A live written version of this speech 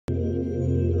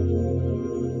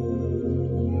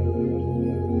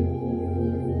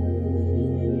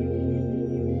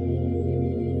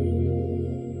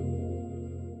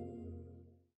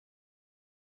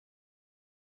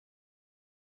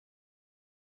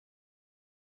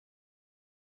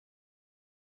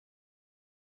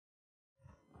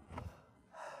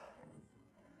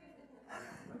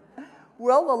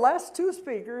Well, the last two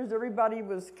speakers, everybody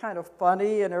was kind of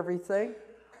funny and everything.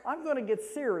 I'm going to get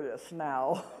serious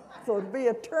now, so it'll be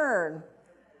a turn.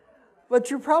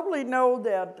 But you probably know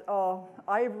that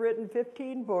I've written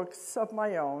 15 books of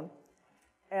my own,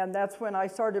 and that's when I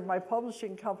started my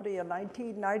publishing company in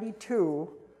 1992,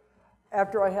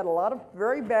 after I had a lot of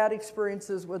very bad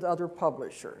experiences with other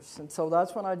publishers. And so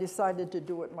that's when I decided to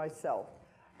do it myself.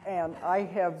 And I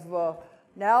have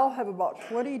now have about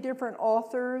 20 different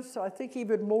authors, I think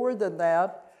even more than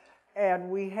that, and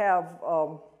we have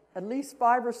at least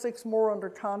 5 or 6 more under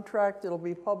contract. It'll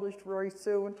be published very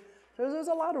soon. So there's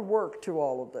a lot of work to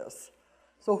all of this.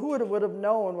 So who would have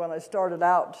known when I started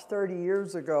out 30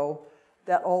 years ago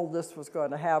that all this was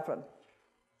going to happen?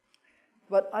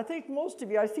 But I think most of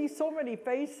you, I see so many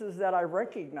faces that I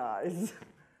recognize,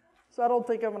 so I don't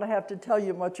think I'm going to have to tell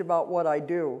you much about what I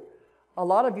do. A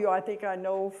lot of you, I think I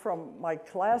know from my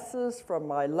classes, from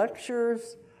my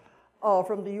lectures,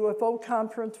 from the UFO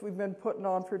conference we've been putting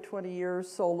on for 20 years,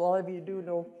 so a lot of you do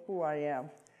know who I am.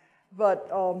 But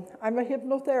I'm a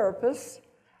hypnotherapist,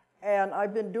 and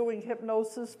I've been doing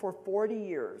hypnosis for 40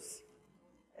 years.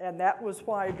 And that was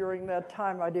why during that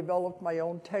time I developed my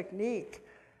own technique,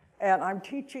 and I'm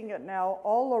teaching it now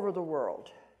all over the world.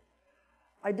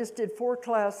 I just did 4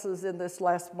 classes in this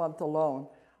last month alone.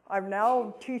 I'm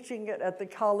now teaching it at the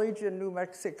college in New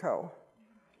Mexico.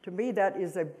 To me, that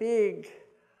is a big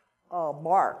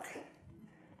mark.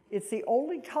 It's the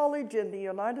only college in the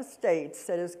United States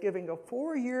that is giving a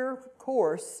 4-year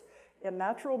course in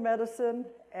natural medicine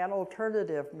and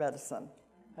alternative medicine,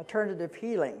 alternative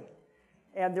healing.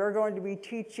 And they're going to be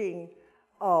teaching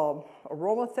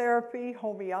aromatherapy,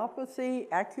 homeopathy,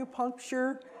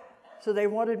 acupuncture. So they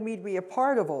wanted me to be a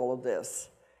part of all of this.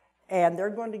 And they're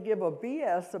going to give a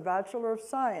BS, a Bachelor of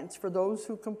Science, for those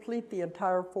who complete the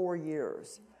entire 4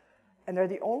 years. And they're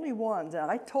the only ones, and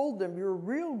I told them, you're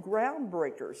real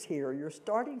groundbreakers here. You're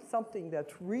starting something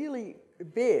that's really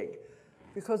big.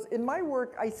 Because in my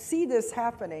work, I see this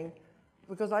happening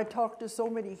because I talk to so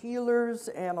many healers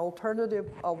and alternative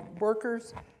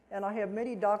workers, and I have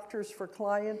many doctors for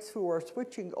clients who are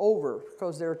switching over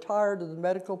because they're tired of the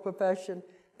medical profession.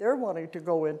 They're wanting to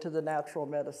go into the natural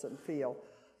medicine field.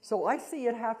 So I see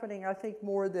it happening, I think,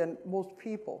 more than most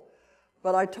people.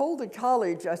 But I told the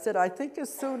college, I said, I think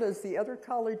as soon as the other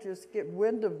colleges get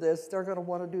wind of this, they're going to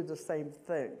want to do the same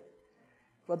thing.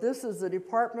 But this is the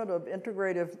Department of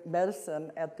Integrative Medicine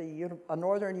at the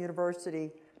Northern University,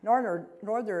 Northern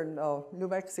New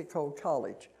Mexico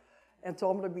College. And so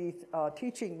I'm going to be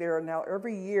teaching there now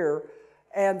every year,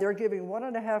 and they're giving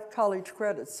 1.5 college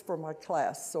credits for my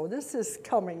class. So this is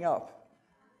coming up.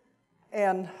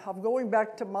 And I'm going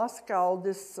back to Moscow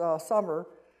this summer,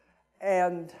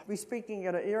 and be speaking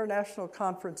at an international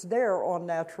conference there on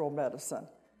natural medicine.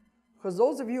 Because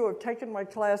those of you who have taken my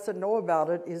class and know about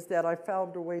it, is that I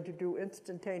found a way to do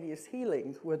instantaneous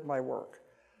healing with my work.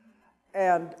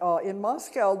 And in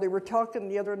Moscow, they were talking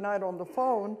the other night on the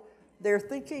phone. They're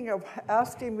thinking of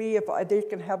asking me if they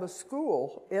can have a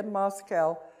school in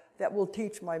Moscow that will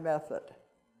teach my method.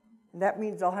 And that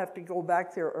means I'll have to go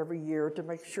back there every year to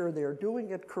make sure they're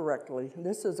doing it correctly. And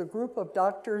this is a group of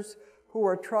doctors who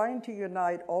are trying to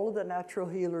unite all of the natural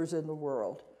healers in the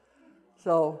world.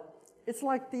 So it's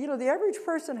like, the average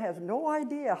person has no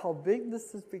idea how big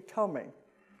this is becoming.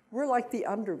 We're like the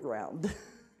underground.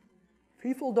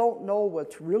 People don't know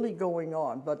what's really going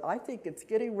on, but I think it's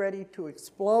getting ready to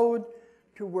explode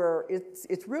to where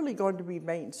it's really going to be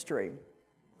mainstream,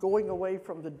 going away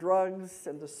from the drugs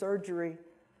and the surgery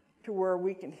to where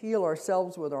we can heal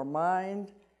ourselves with our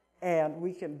mind, and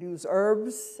we can use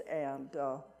herbs and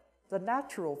the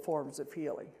natural forms of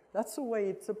healing. That's the way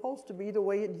it's supposed to be, the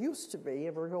way it used to be,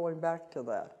 and we're going back to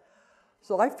that.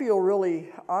 So I feel really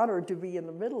honored to be in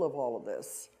the middle of all of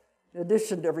this, in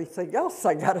addition to everything else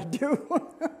I got to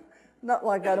do. Not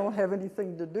like I don't have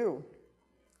anything to do.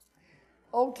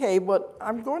 Okay, but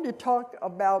I'm going to talk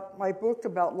about my book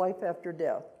about life after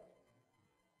death.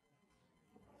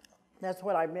 That's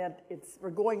what I meant. We're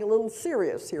going a little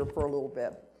serious here for a little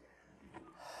bit.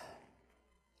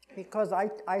 Because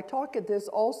I talk at this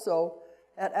also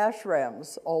at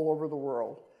ashrams all over the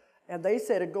world. And they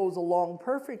said it goes along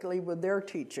perfectly with their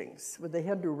teachings, with the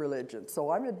Hindu religion. So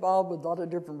I'm involved with a lot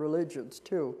of different religions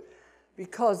too,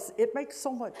 because it makes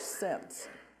so much sense.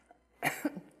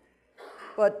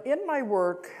 But in my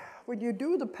work, when you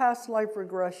do the past life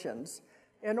regressions,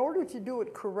 in order to do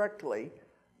it correctly,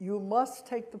 you must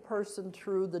take the person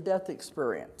through the death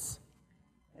experience.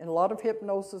 And a lot of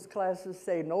hypnosis classes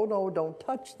say, no, don't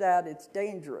touch that, it's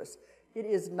dangerous. It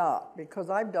is not, because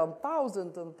I've done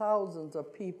thousands and thousands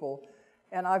of people,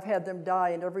 And I've had them die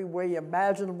in every way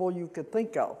imaginable you could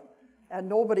think of. And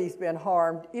nobody's been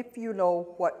harmed if you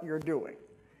know what you're doing.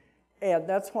 And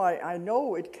that's why I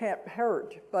know it can't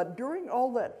hurt. But during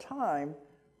all that time,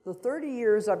 the 30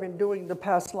 years I've been doing the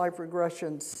past life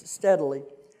regressions steadily,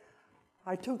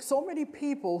 I took so many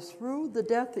people through the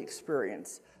death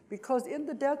experience, because in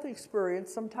the death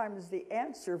experience, sometimes the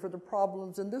answer for the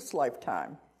problems in this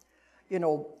lifetime. You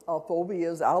know,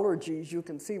 phobias, allergies, you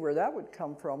can see where that would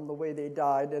come from, the way they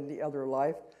died in the other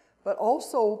life. But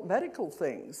also medical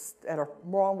things that are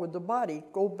wrong with the body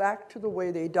go back to the way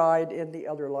they died in the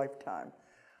other lifetime.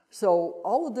 So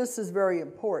all of this is very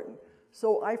important.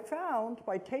 So I found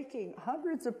by taking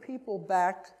hundreds of people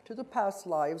back to the past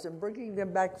lives and bringing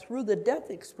them back through the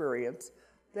death experience,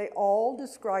 they all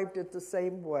described it the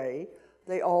same way.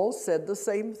 They all said the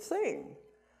same thing.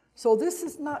 So this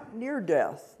is not near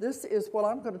death. This is what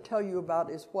I'm going to tell you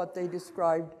about is what they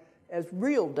described as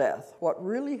real death, what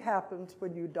really happens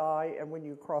when you die and when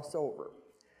you cross over.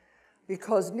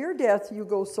 Because near death, you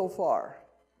go so far.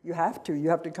 You have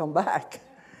to come back.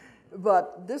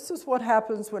 But this is what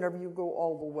happens whenever you go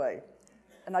all the way.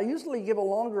 And I usually give a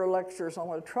longer lecture, so I'm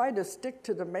going to try to stick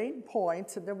to the main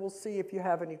points, and then we'll see if you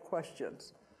have any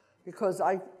questions. Because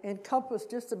I encompass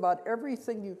just about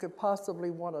everything you could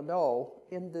possibly want to know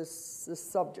in this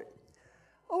subject.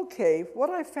 Okay, what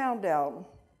I found out,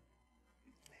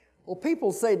 well,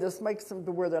 people say this makes them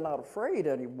to where they're not afraid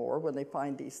anymore when they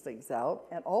find these things out.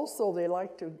 And also they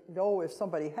like to know if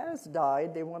somebody has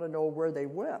died, they want to know where they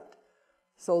went.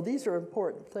 So these are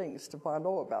important things to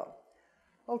know about.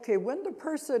 Okay, when the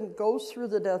person goes through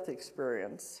the death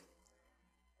experience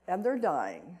and they're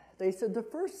dying, they said the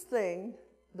first thing,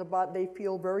 they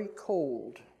feel very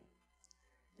cold.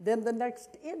 Then the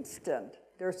next instant,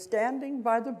 they're standing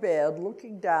by the bed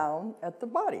looking down at the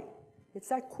body. It's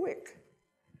that quick.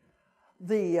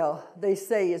 They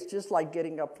say it's just like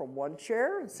getting up from one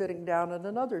chair and sitting down in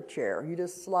another chair. You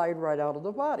just slide right out of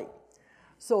the body.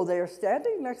 So they're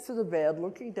standing next to the bed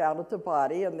looking down at the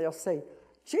body, and they'll say,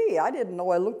 gee, I didn't know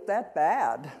I looked that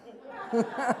bad.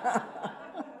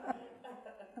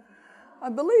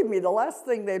 And believe me, the last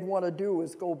thing they'd want to do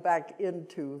is go back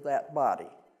into that body.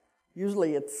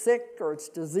 Usually it's sick or it's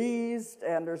diseased,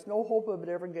 and there's no hope of it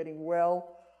ever getting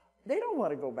well. They don't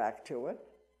want to go back to it.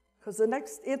 Because the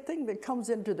next thing that comes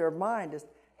into their mind is,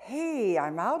 hey,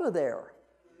 I'm out of there.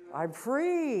 I'm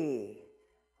free.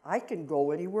 I can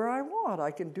go anywhere I want. I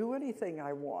can do anything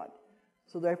I want.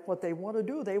 So that's what they want to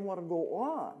do. They want to go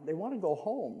on. They want to go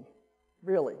home,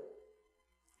 really.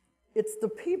 It's the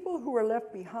people who are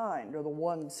left behind are the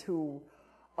ones who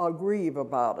grieve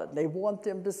about it. They want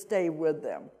them to stay with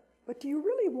them. But do you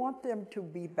really want them to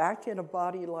be back in a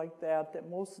body like that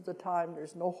most of the time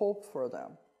there's no hope for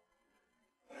them?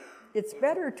 It's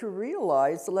better to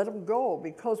realize to let them go,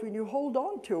 because when you hold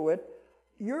on to it,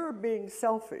 you're being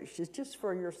selfish. It's just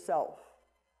for yourself.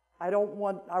 I'm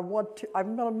going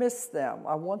to miss them.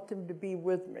 I want them to be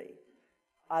with me.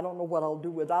 I don't know what I'll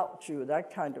do without you,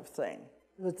 that kind of thing.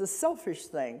 It's a selfish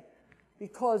thing,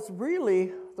 because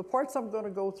really the parts I'm going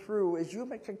to go through is you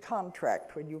make a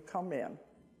contract when you come in.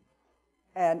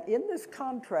 And in this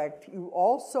contract, you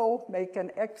also make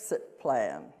an exit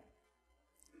plan.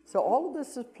 So all of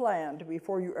this is planned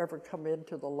before you ever come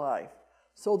into the life.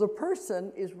 So the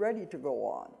person is ready to go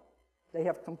on. They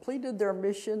have completed their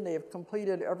mission. They have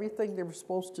completed everything they were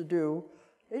supposed to do.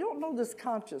 They don't know this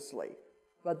consciously,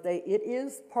 but it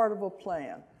is part of a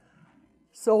plan.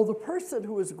 So the person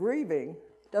who is grieving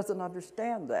doesn't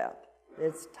understand that.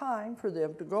 It's time for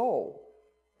them to go.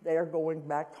 They are going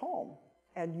back home.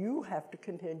 And you have to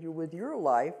continue with your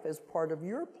life as part of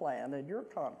your plan and your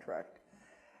contract.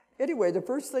 Anyway, the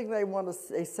first thing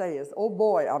they say is, oh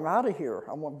boy, I'm out of here.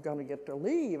 I'm going to get to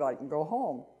leave. I can go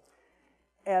home.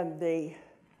 And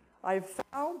I've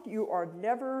found you are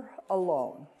never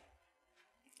alone.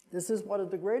 This is one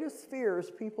of the greatest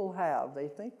fears people have. They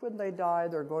think when they die,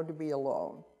 they're going to be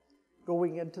alone,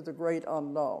 going into the great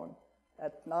unknown.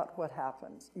 That's not what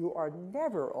happens. You are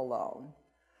never alone.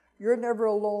 You're never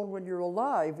alone when you're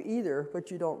alive either,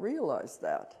 but you don't realize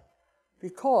that.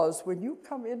 Because when you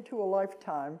come into a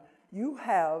lifetime, you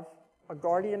have a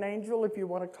guardian angel, if you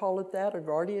want to call it that, a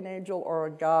guardian angel or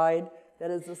a guide that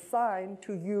is assigned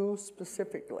to you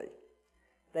specifically.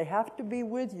 They have to be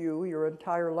with you your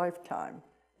entire lifetime.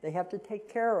 They have to take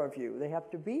care of you. They have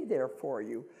to be there for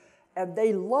you. And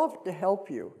they love to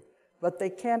help you, but they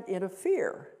can't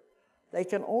interfere. They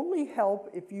can only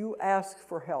help if you ask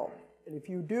for help. And if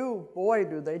you do, boy,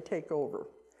 do they take over.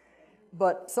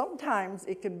 But sometimes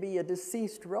it can be a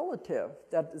deceased relative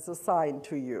that is assigned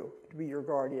to you to be your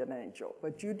guardian angel.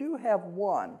 But you do have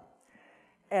one.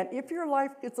 And if your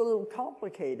life gets a little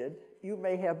complicated, you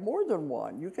may have more than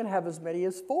one. You can have as many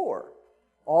as 4,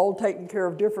 all taking care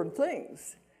of different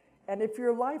things. And if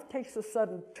your life takes a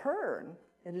sudden turn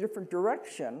in a different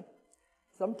direction,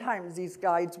 sometimes these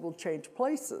guides will change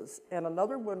places, and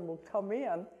another one will come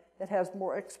in that has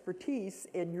more expertise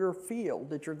in your field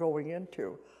that you're going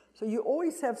into. So you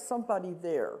always have somebody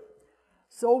there.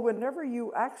 So whenever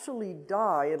you actually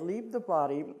die and leave the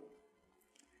body,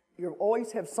 you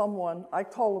always have someone, I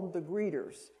call them the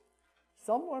greeters.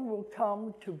 Someone will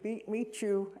come to meet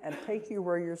you and take you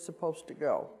where you're supposed to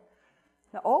go.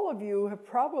 Now, all of you have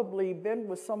probably been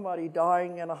with somebody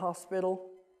dying in a hospital,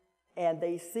 and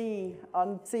they see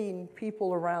unseen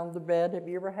people around the bed. Have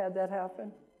you ever had that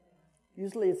happen?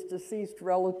 Usually it's deceased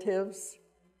relatives.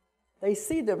 They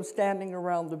see them standing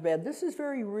around the bed. This is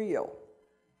very real.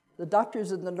 The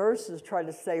doctors and the nurses try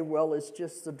to say, well, it's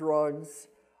just the drugs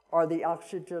or the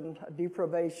oxygen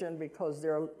deprivation because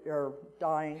they're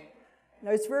dying.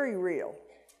 No, it's very real.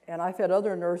 And I've had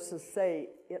other nurses say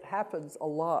it happens a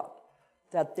lot,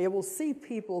 that they will see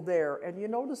people there, and you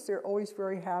notice they're always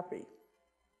very happy.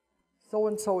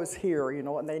 So-and-so is here,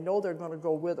 and they know they're going to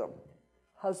go with them,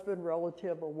 husband,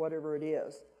 relative, or whatever it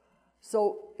is.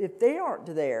 So if they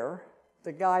aren't there,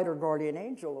 the guide or guardian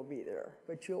angel will be there,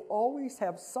 but you'll always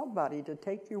have somebody to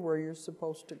take you where you're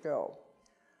supposed to go.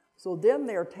 So then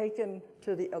they're taken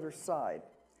to the other side.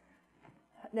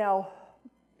 Now,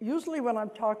 usually when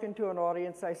I'm talking to an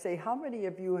audience, I say, how many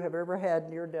of you have ever had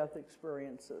near-death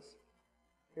experiences?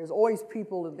 There's always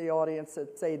people in the audience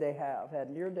that say they have had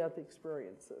near-death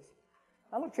experiences.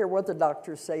 I don't care what the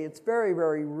doctors say, it's very,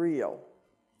 very real.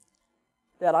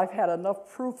 That I've had enough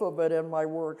proof of it in my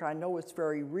work, I know it's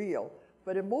very real.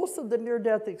 But in most of the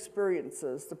near-death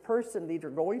experiences, the person either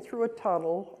going through a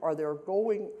tunnel or they're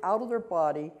going out of their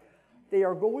body, they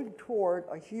are going toward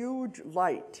a huge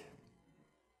light.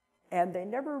 And they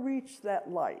never reach that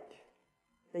light.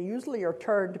 They usually are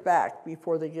turned back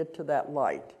before they get to that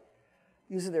light.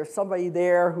 Usually there's somebody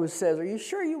there who says, are you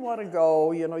sure you want to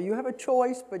go? You have a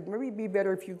choice, but maybe it'd be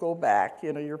better if you go back.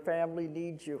 Your family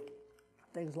needs you.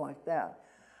 Things like that.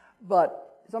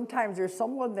 But sometimes there's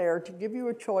someone there to give you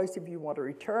a choice if you want to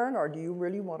return or do you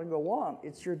really want to go on.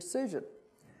 It's your decision.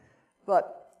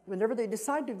 But whenever they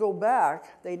decide to go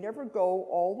back, they never go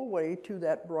all the way to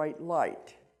that bright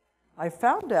light. I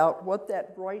found out what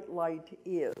that bright light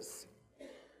is.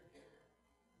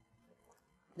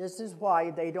 This is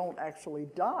why they don't actually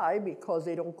die, because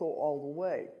they don't go all the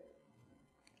way.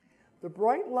 The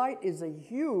bright light is a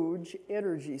huge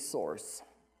energy source.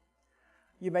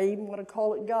 You may even want to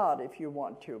call it God if you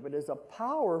want to, but it's a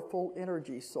powerful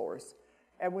energy source.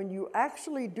 And when you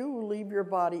actually do leave your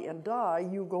body and die,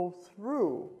 you go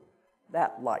through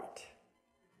that light.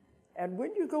 And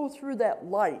when you go through that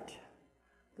light,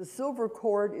 the silver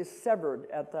cord is severed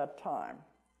at that time.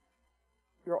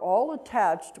 You're all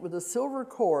attached with a silver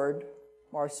cord,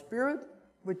 our spirit,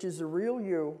 which is the real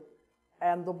you,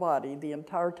 and the body the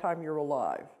entire time you're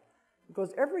alive.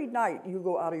 Because every night you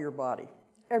go out of your body.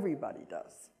 Everybody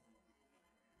does.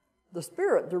 The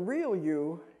spirit, the real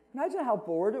you, imagine how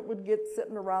bored it would get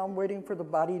sitting around waiting for the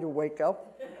body to wake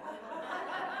up.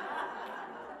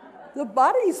 The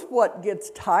body's what gets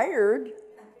tired.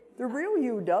 The real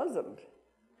you doesn't.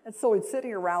 And so it's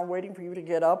sitting around waiting for you to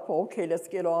get up. Okay, let's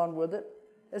get on with it.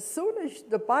 As soon as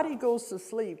the body goes to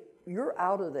sleep, you're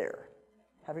out of there,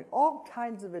 having all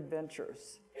kinds of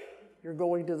adventures. You're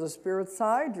going to the spirit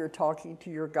side, you're talking to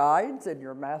your guides and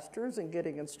your masters and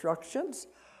getting instructions,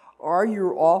 or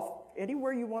you're off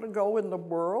anywhere you want to go in the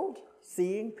world,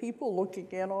 seeing people,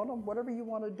 looking in on them, whatever you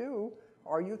want to do,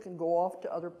 or you can go off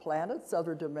to other planets,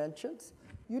 other dimensions.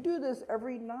 You do this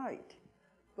every night,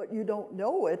 but you don't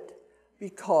know it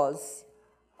because,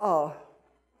 well,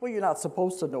 you're not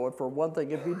supposed to know it for one thing,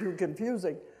 it'd be too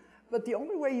confusing. But the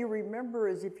only way you remember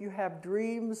is if you have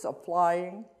dreams of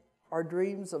flying or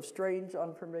dreams of strange,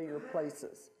 unfamiliar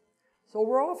places. So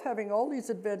we're off having all these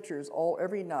adventures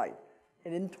every night.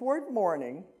 And in toward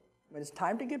morning, when it's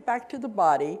time to get back to the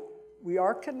body, we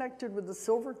are connected with the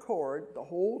silver cord the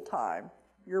whole time.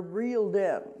 You're reeled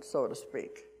in, so to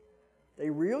speak. They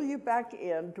reel you back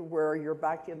in to where you're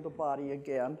back in the body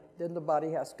again. Then the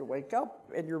body has to wake up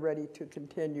and you're ready to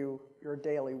continue your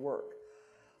daily work.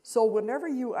 So whenever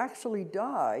you actually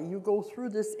die, you go through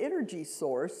this energy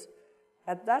source.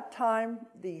 At that time,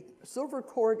 the silver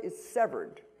cord is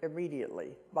severed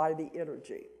immediately by the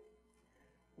energy.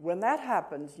 When that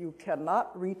happens, you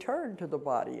cannot return to the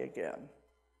body again.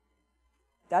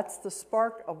 That's the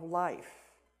spark of life.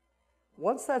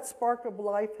 Once that spark of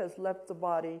life has left the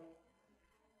body,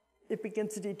 it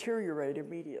begins to deteriorate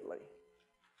immediately.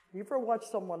 You ever watch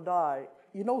someone die,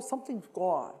 you know something's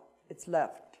gone, it's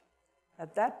left.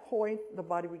 At that point, the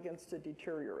body begins to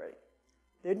deteriorate.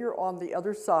 Then you're on the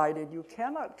other side and you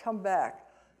cannot come back.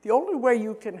 The only way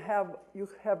you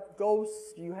have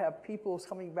ghosts, you have people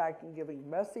coming back and giving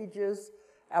messages,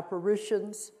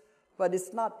 apparitions, but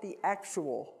it's not the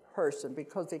actual person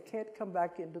because they can't come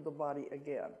back into the body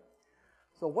again.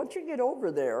 So once you get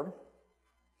over there,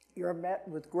 you're met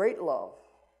with great love.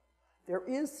 There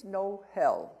is no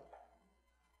hell.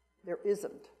 There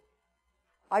isn't.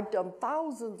 I've done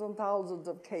thousands and thousands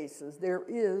of cases. There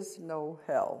is no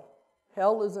hell.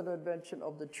 Hell is an invention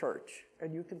of the church,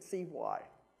 and you can see why.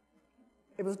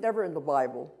 It was never in the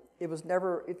Bible.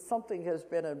 It's something has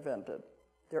been invented.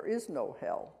 There is no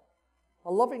hell.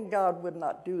 A loving God would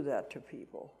not do that to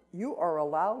people. You are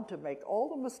allowed to make all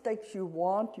the mistakes you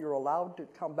want. You're allowed to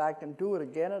come back and do it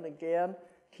again and again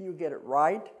till you get it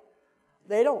right.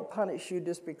 They don't punish you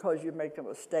just because you make a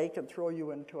mistake and throw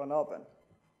you into an oven.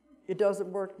 It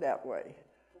doesn't work that way.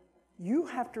 You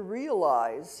have to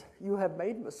realize you have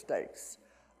made mistakes.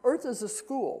 Earth is a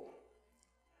school.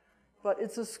 But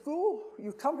it's a school,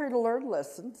 you come here to learn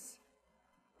lessons,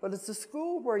 but it's a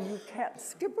school where you can't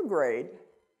skip a grade,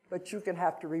 but you can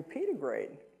have to repeat a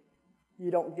grade. You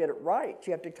don't get it right.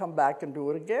 You have to come back and do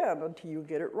it again until you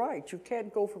get it right. You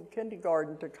can't go from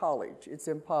kindergarten to college. It's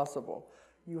impossible.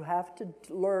 You have to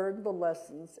learn the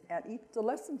lessons, and the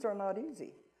lessons are not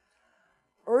easy.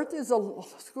 Earth is a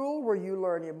school where you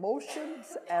learn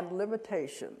emotions and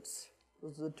limitations.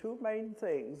 Those are the two main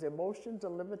things, emotions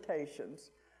and limitations.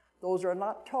 Those are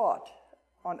not taught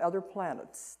on other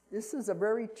planets. This is a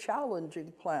very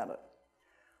challenging planet.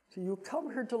 So you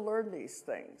come here to learn these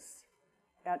things,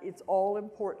 and it's all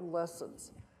important lessons.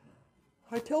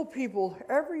 I tell people,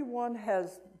 everyone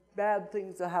has bad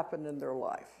things that happen in their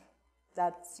life.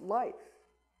 That's life.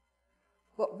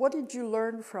 But what did you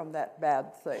learn from that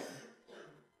bad thing?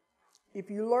 If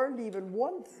you learned even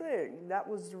one thing, that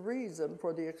was the reason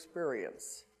for the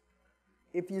experience.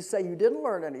 If you say you didn't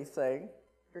learn anything,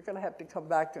 you're going to have to come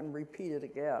back and repeat it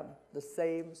again, the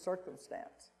same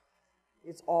circumstance.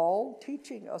 It's all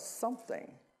teaching us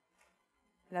something.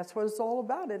 And that's what it's all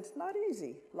about. It's not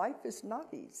easy. Life is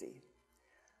not easy.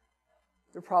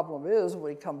 The problem is, when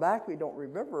we come back, we don't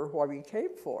remember why we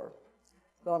came for.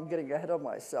 But I'm getting ahead of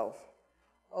myself.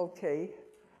 Okay,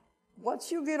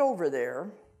 once you get over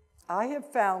there, I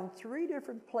have found 3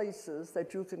 different places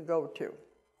that you can go to.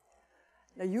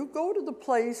 Now, you go to the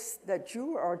place that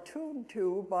you are tuned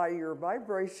to by your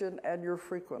vibration and your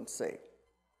frequency,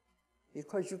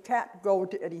 because you can't go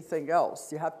to anything else.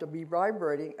 You have to be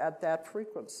vibrating at that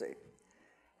frequency.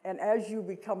 And as you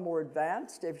become more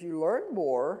advanced, if you learn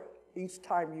more, each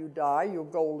time you die, you'll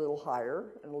go a little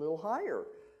higher and a little higher.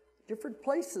 Different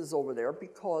places over there,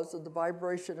 because of the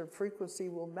vibration and frequency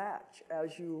will match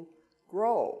as you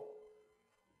grow.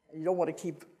 And you don't want to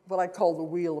keep what I call the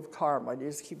wheel of karma. You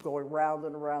just keep going round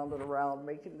and around and around,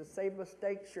 making the same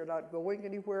mistakes. You're not going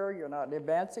anywhere. You're not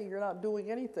advancing. You're not doing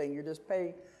anything. You're just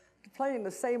playing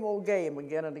the same old game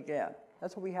again and again.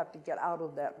 That's what we have to get out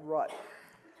of that rut.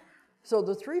 So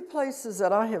the 3 places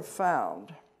that I have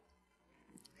found,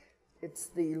 it's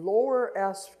the lower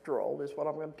astral is what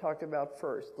I'm going to talk about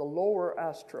first, the lower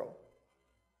astral.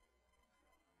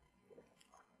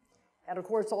 And of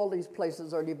course, all these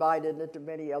places are divided into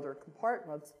many other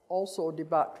compartments, also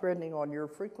depending on your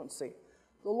frequency.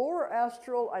 The lower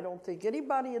astral, I don't think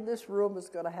anybody in this room is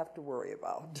going to have to worry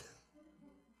about.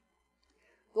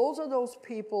 Those are those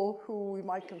people who we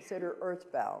might consider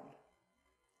earthbound.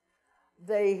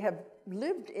 They have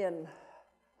lived in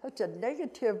such a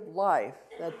negative life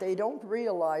that they don't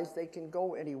realize they can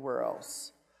go anywhere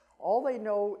else. All they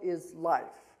know is life.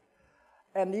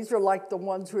 And these are like the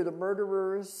ones who are the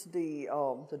murderers, the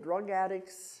drug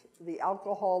addicts, the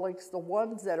alcoholics, the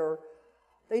ones that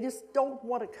they just don't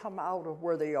want to come out of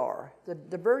where they are,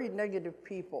 the very negative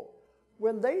people.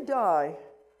 When they die,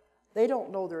 they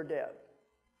don't know they're dead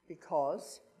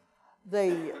because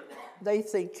they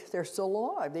think they're still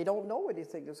alive. They don't know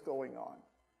anything is going on.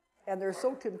 And they're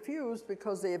so confused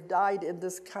because they have died in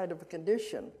this kind of a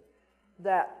condition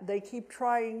that they keep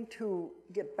trying to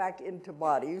get back into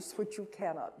bodies, which you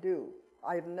cannot do.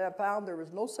 I've found there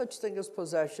is no such thing as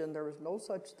possession. There is no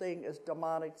such thing as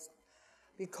demonics,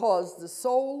 because the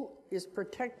soul is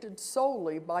protected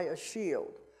solely by a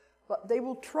shield. But they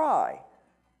will try,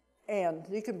 and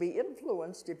you can be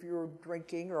influenced if you're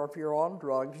drinking or if you're on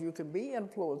drugs. You can be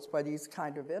influenced by these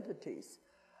kind of entities.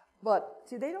 But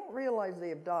see, they don't realize they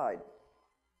have died.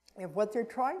 And what they're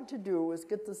trying to do is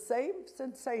get the same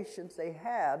sensations they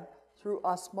had through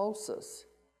osmosis.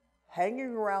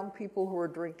 hanging around people who are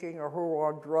drinking or who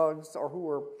are on drugs or who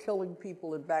are killing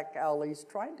people in back alleys,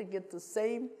 trying to get the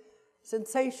same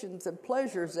sensations and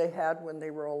pleasures they had when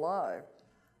they were alive.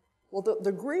 Well,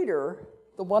 the greeter,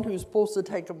 the one who's supposed to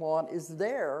take them on, is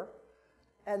there,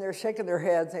 and they're shaking their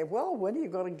heads saying, well, when are you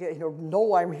going to get,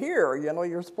 no, I'm here,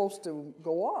 you're supposed to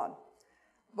go on.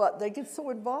 But they get so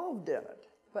involved in it.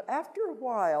 But after a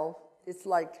while, it's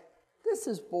like, this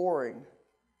is boring.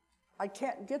 I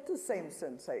can't get the same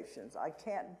sensations. I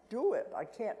can't do it. I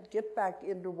can't get back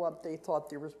into what they thought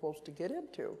they were supposed to get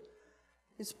into.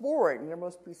 It's boring. There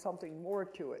must be something more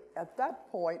to it. At that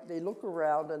point, they look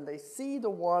around and they see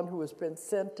the one who has been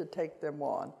sent to take them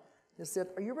on. They said,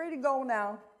 are you ready to go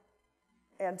now?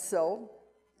 And so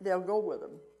they'll go with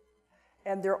them.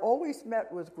 And they're always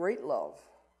met with great love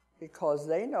because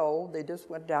they know they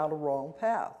just went down a wrong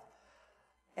path.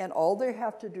 And all they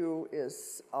have to do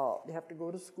is they have to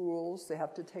go to schools, they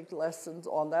have to take lessons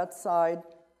on that side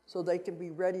so they can be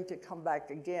ready to come back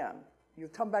again. You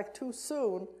come back too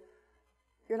soon,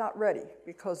 you're not ready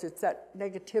because it's that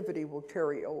negativity will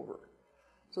carry over.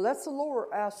 So that's the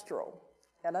lower astral.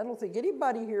 And I don't think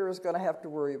anybody here is going to have to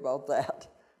worry about that,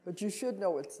 but you should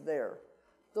know it's there.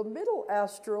 The middle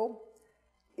astral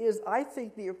is, I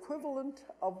think, the equivalent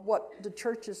of what the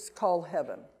churches call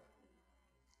heaven.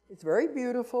 It's very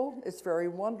beautiful, it's very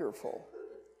wonderful.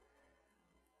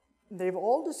 They've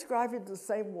all described it the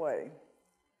same way,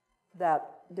 that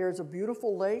there's a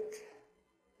beautiful lake,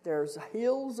 there's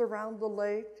hills around the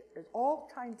lake, there's all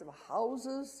kinds of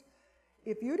houses.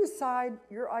 If you decide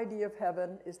your idea of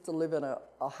heaven is to live in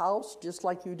a house just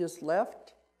like you just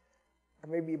left, or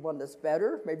maybe one that's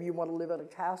better, maybe you want to live in a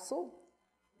castle,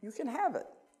 you can have it.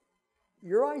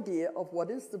 Your idea of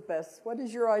what is the best, what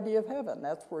is your idea of heaven?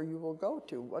 That's where you will go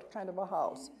to, what kind of a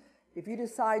house. If you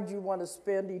decide you want to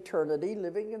spend eternity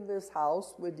living in this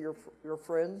house with your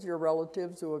friends, your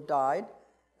relatives who have died,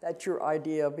 that's your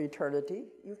idea of eternity,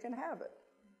 you can have it.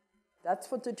 That's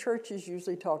what the churches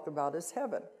usually talk about as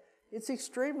heaven. It's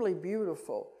extremely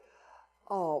beautiful.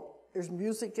 There's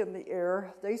music in the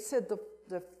air. They said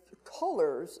the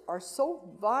colors are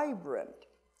so vibrant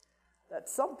that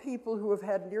some people who have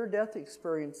had near-death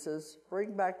experiences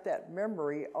bring back that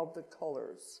memory of the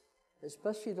colors,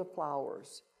 especially the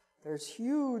flowers. There's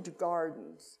huge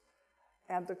gardens,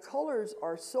 and the colors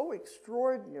are so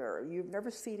extraordinary. You've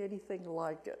never seen anything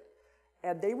like it.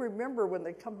 And they remember when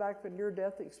they come back from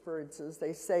near-death experiences,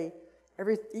 they say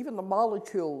even the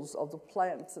molecules of the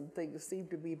plants and things seem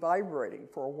to be vibrating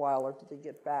for a while after they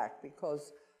get back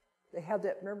because they have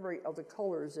that memory of the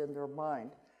colors in their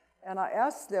mind. And I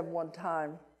asked them one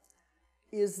time,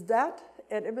 is that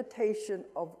an imitation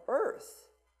of Earth,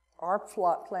 our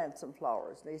plants and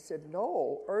flowers? And they said,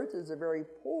 no, Earth is a very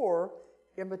poor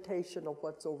imitation of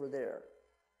what's over there.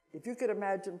 If you could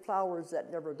imagine flowers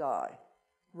that never die,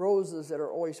 roses that are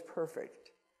always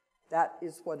perfect, that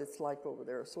is what it's like over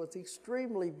there. So it's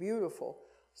extremely beautiful.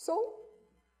 So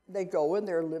they go and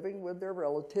they're living with their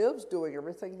relatives, doing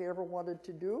everything they ever wanted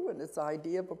to do, and it's the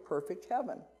idea of a perfect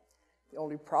heaven. The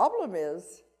only problem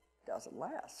is, it doesn't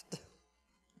last.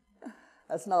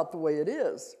 That's not the way it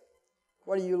is.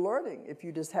 What are you learning if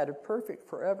you just had it perfect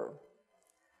forever?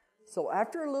 So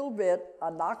after a little bit,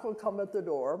 a knock will come at the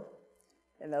door,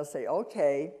 and they'll say,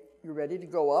 okay, you're ready to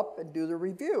go up and do the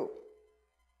review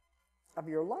of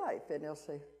your life. And they'll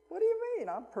say, what do you mean?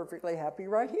 I'm perfectly happy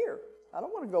right here. I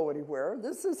don't want to go anywhere.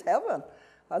 This is heaven.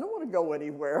 I don't want to go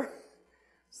anywhere.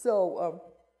 So,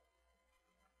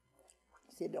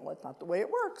 no, it's not the way it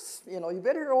works. You've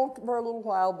been here for a little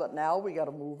while, but now we got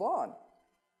to move on.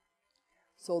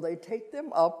 So they take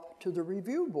them up to the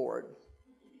review board.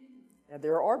 And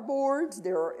there are boards,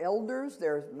 there are elders,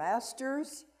 there's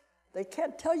masters. They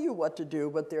can't tell you what to do,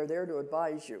 but they're there to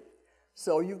advise you.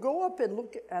 So you go up and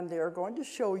look, and they're going to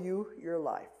show you your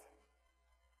life.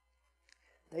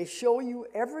 They show you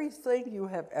everything you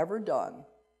have ever done,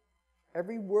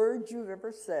 every word you've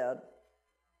ever said,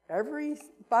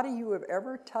 everybody you have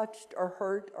ever touched or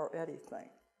hurt or anything.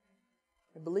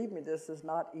 And believe me, this is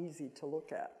not easy to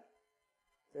look at.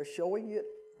 They're showing it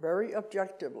very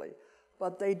objectively,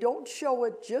 but they don't show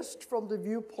it just from the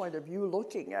viewpoint of you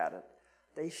looking at it.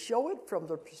 They show it from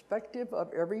the perspective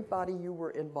of everybody you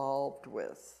were involved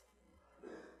with.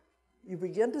 You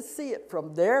begin to see it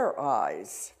from their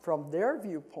eyes, from their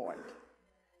viewpoint.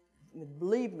 And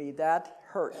believe me, that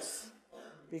hurts,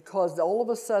 because all of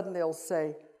a sudden they'll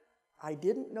say, I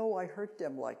didn't know I hurt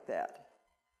them like that.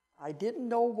 I didn't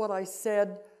know what I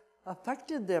said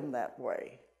affected them that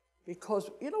way. Because,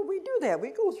 we do that.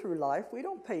 We go through life. We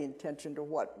don't pay attention to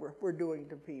what we're doing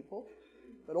to people.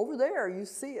 But over there, you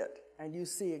see it. And you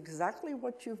see exactly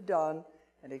what you've done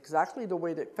and exactly the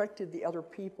way it affected the other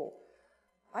people.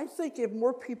 I think if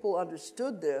more people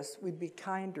understood this, we'd be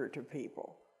kinder to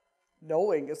people,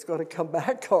 knowing it's going to come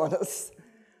back on us,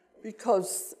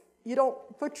 because you don't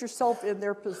put yourself in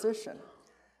their position.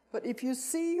 But if you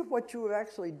see what you have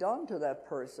actually done to that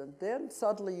person, then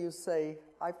suddenly you say,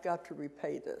 I've got to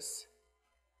repay this.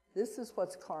 This is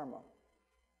what's karma.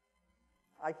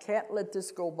 I can't let this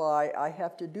go by. I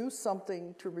have to do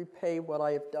something to repay what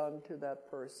I have done to that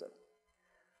person.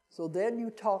 So then you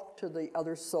talk to the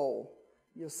other soul.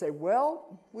 You'll say,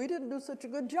 well, we didn't do such a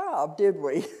good job, did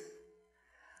we?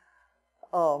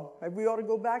 Maybe we ought to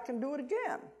go back and do it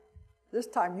again. This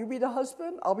time, you be the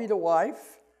husband, I'll be the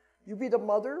wife. You be the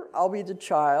mother, I'll be the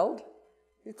child.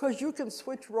 Because you can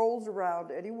switch roles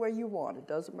around any way you want. It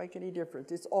doesn't make any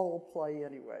difference. It's all a play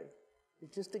anyway.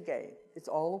 It's just a game. It's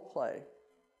all a play.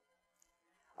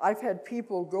 I've had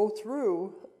people go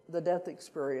through the death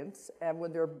experience, and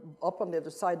when they're up on the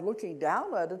other side looking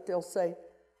down at it, they'll say,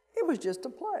 it was just a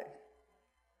play.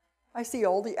 I see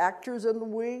all the actors in the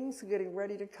wings getting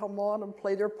ready to come on and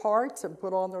play their parts and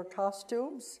put on their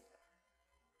costumes.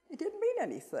 It didn't mean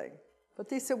anything. But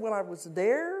they said when I was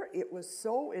there, it was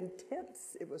so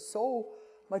intense. It was so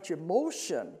much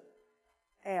emotion.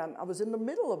 And I was in the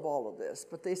middle of all of this.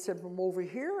 But they said from over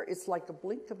here, it's like a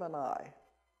blink of an eye.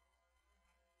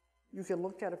 You can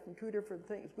look at it from two different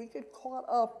things. We get caught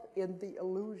up in the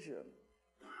illusion.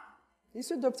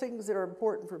 These are the things that are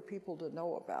important for people to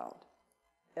know about.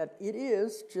 And it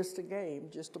is just a game,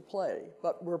 just a play,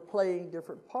 but we're playing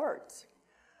different parts.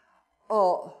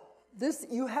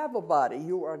 You have a body,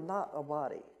 you are not a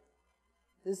body.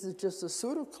 This is just a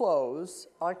suit of clothes,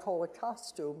 I call a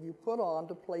costume, you put on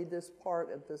to play this part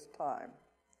at this time.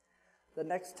 The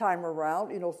next time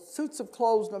around, suits of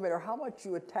clothes, no matter how much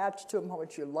you attach to them, how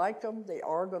much you like them, they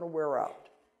are going to wear out.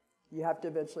 You have to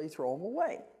eventually throw them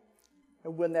away.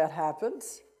 And when that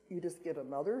happens, you just get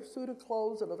another suit of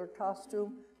clothes, another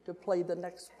costume to play the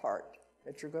next part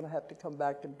that you're going to have to come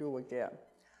back and do again.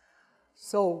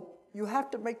 So you have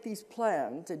to make these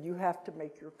plans, and you have to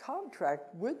make your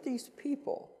contract with these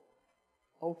people.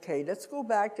 Okay, let's go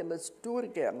back and let's do it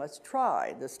again. Let's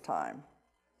try this time.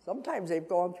 Sometimes they've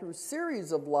gone through a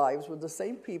series of lives with the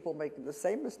same people making the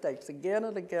same mistakes again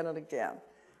and again and again.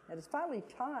 And it's finally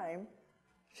time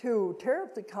to tear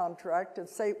up the contract and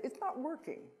say, it's not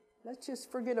working. Let's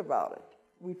just forget about it.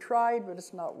 We tried, but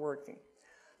it's not working.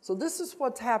 So this is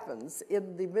what happens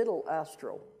in the middle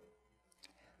astral.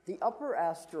 The upper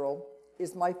astral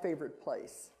is my favorite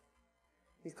place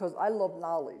because I love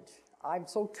knowledge. I'm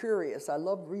so curious. I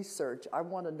love research. I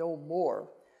want to know more.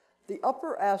 The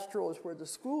upper astral is where the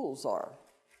schools are.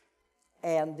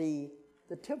 And the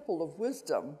Temple of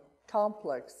Wisdom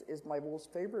complex is my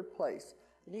most favorite place.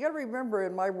 And you got to remember,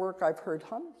 in my work, I've heard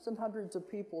hundreds and hundreds of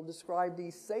people describe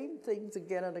these same things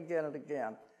again and again and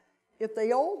again. If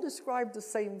they all describe the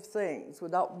same things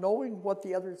without knowing what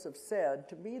the others have said,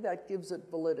 to me that gives it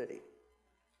validity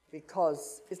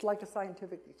because it's like a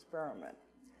scientific experiment.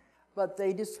 But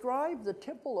they describe the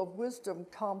Temple of Wisdom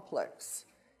complex.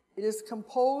 It is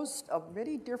composed of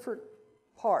many different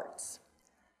parts.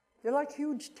 They're like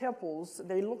huge temples.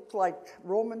 They look like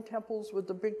Roman temples with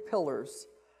the big pillars.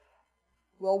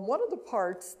 Well, one of the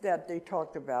parts that they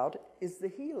talk about is the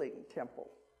healing temple.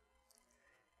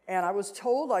 And I was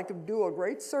told I could do a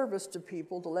great service to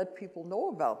people to let people know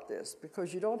about this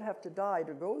because you don't have to die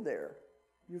to go there.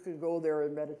 You can go there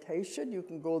in meditation. You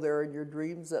can go there in your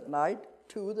dreams at night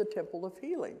to the Temple of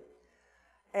Healing.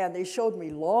 And they showed me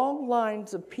long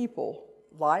lines of people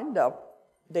lined up.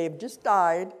 They've just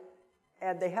died,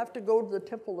 and they have to go to the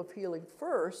Temple of Healing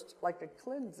first, like a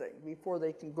cleansing, before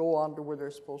they can go on to where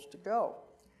they're supposed to go.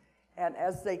 And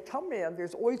as they come in,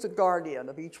 there's always a guardian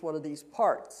of each one of these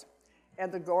parts.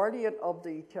 And the guardian of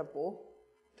the temple,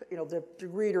 the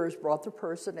greeters brought the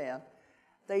person in.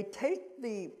 They take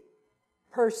the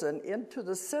person into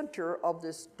the center of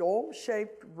this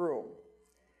dome-shaped room.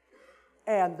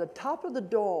 And the top of the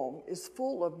dome is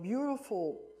full of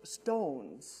beautiful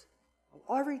stones of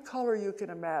every color you can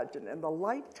imagine. And the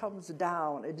light comes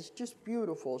down. It is just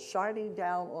beautiful, shining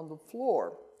down on the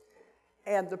floor.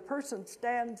 And the person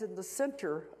stands in the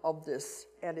center of this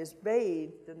and is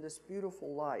bathed in this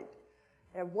beautiful light.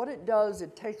 And what it does,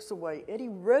 it takes away any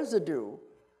residue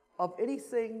of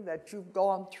anything that you've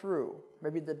gone through,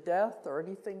 maybe the death or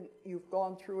anything you've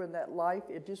gone through in that life.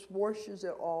 It just washes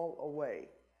it all away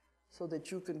so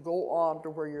that you can go on to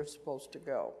where you're supposed to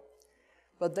go.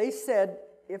 But they said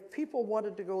if people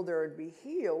wanted to go there and be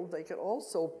healed, they could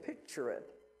also picture it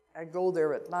and go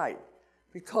there at night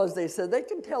because they said they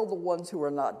can tell the ones who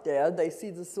are not dead. They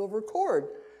see the silver cord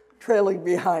trailing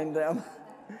behind them.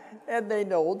 And they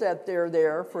know that they're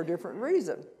there for a different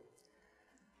reason.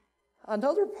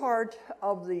 Another part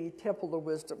of the Temple of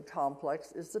Wisdom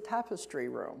complex is the tapestry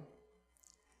room.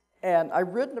 And I've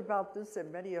written about this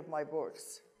in many of my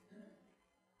books.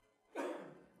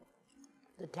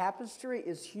 The tapestry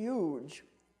is huge,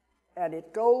 and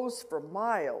it goes for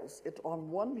miles. It's on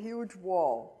one huge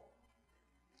wall.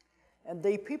 And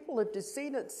the people that have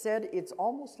seen it said it's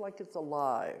almost like it's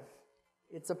alive.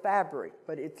 It's a fabric,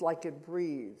 but it's like it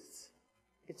breathes.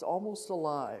 It's almost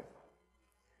alive.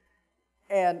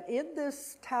 And in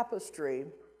this tapestry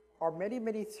are many,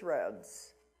 many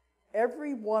threads.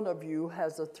 Every one of you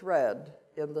has a thread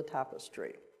in the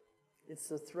tapestry. It's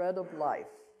the thread of life.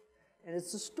 And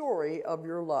it's the story of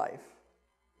your life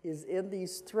is in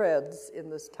these threads in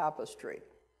this tapestry.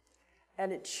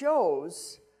 And it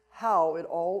shows how it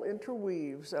all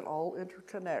interweaves and all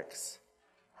interconnects,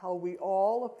 how we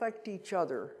all affect each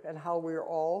other and how we're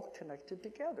all connected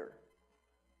together.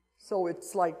 So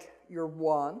it's like you're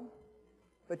one,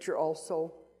 but you're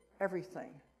also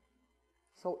everything.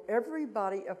 So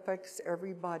everybody affects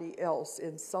everybody else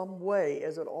in some way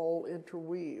as it all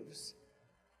interweaves.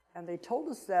 And they told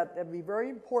us that it'd be very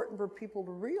important for people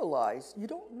to realize you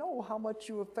don't know how much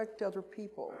you affect other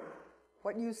people.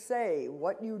 What you say,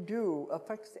 what you do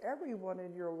affects everyone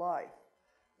in your life.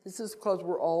 This is because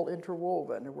we're all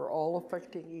interwoven and we're all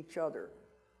affecting each other.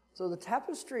 So the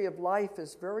tapestry of life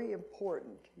is very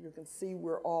important. You can see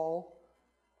we're all,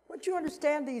 once you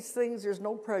understand these things, there's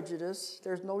no prejudice,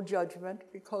 there's no judgment,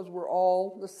 because we're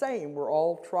all the same. We're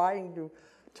all trying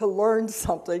to learn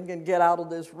something and get out of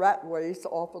this rat race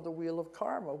off of the wheel of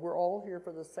karma. We're all here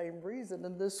for the same reason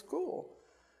in this school.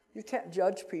 You can't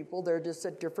judge people. They're just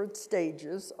at different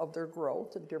stages of their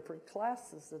growth and different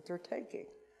classes that they're taking.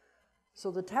 So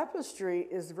the tapestry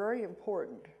is very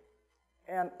important.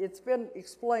 And it's been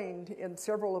explained in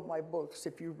several of my books,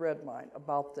 if you've read mine,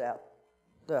 about that.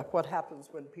 What happens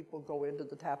when people go into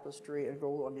the tapestry and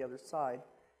go on the other side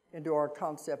into our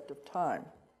concept of time.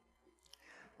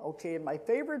 Okay, and my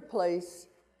favorite place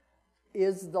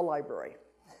is the library.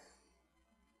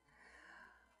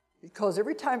 Because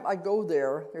every time I go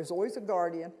there, there's always a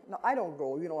guardian. Now, I don't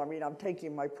go, I'm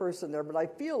taking my person there, but I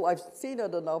feel I've seen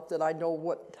it enough that I know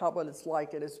what it's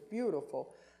like, and it's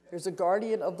beautiful. There's a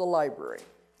guardian of the library.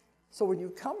 So when you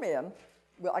come in,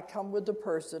 well, I come with the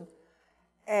person,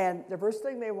 and the first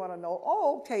thing they want to know,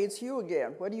 oh, okay, it's you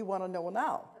again. What do you want to know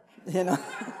now?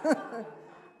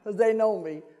 Because they know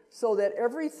me. So that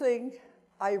everything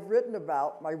I've written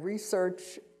about, my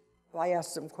research, I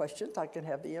ask them questions, I can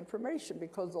have the information,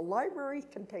 because the library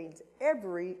contains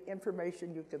every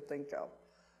information you can think of.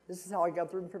 This is how I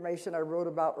got the information I wrote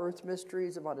about Earth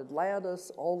mysteries, about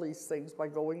Atlantis, all these things by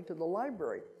going to the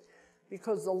library.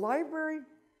 Because the library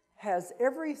has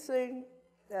everything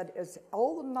that is,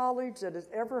 all the knowledge that has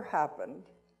ever happened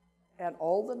and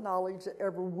all the knowledge that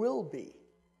ever will be,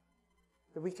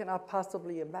 that we cannot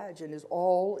possibly imagine, is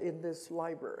all in this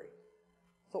library.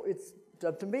 So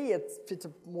to me, it's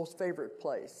a most favorite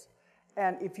place.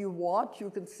 And if you want, you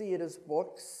can see it as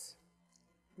books.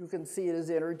 You can see it as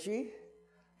energy.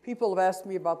 People have asked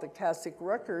me about the Akashic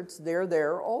records. They're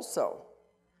there also.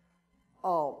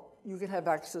 You can have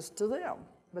access to them.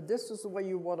 But this is the way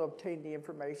you want to obtain the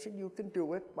information. You can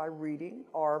do it by reading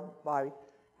or by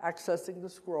accessing the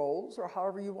scrolls or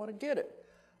however you want to get it.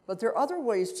 But there are other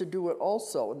ways to do it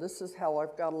also, and this is how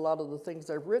I've got a lot of the things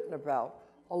I've written about.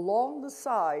 Along the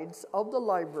sides of the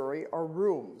library are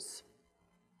rooms.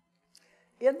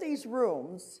 In these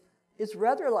rooms, it's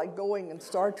rather like going in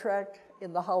Star Trek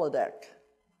in the holodeck.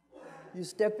 You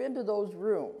step into those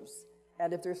rooms,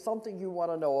 and if there's something you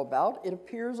want to know about, it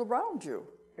appears around you,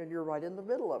 and you're right in the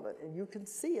middle of it, and you can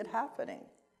see it happening.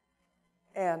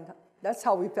 And that's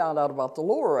how we found out about the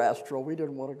lower astral. We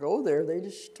didn't want to go there. They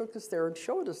just took us there and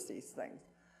showed us these things.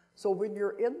 So when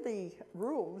you're in the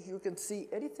rooms, you can see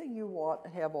anything you want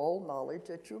and have all knowledge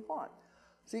that you want.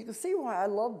 So you can see why I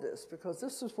love this, because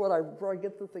this is where I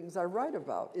get the things I write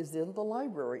about, is in the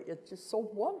library. It's just so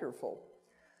wonderful.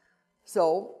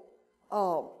 So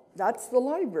that's the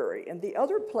library. And the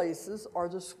other places are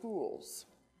the schools.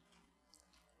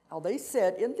 Now, they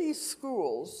said in these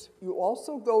schools, you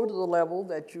also go to the level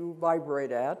that you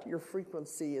vibrate at, your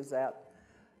frequency is at.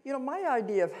 My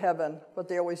idea of heaven, what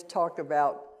they always talk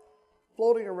about,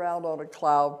 floating around on a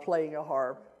cloud, playing a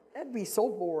harp, that'd be so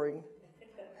boring.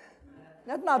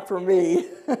 That's not for me.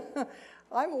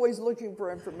 I'm always looking for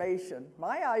information.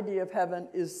 My idea of heaven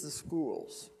is the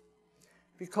schools.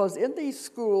 Because in these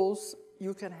schools,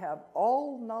 you can have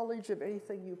all knowledge of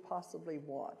anything you possibly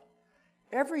want.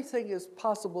 Everything is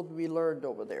possible to be learned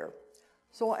over there.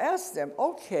 So I asked them,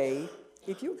 okay,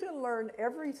 if you can learn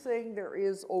everything there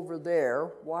is over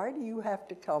there, why do you have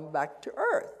to come back to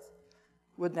Earth?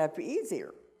 Wouldn't that be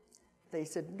easier? They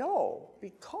said, no,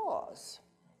 because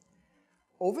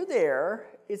over there,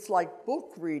 it's like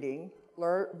book reading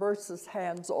versus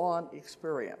hands-on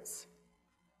experience.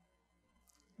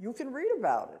 You can read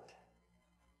about it,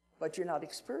 but you're not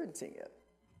experiencing it.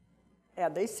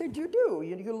 And they said you do.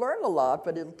 You learn a lot,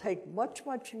 but it'll take much,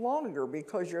 much longer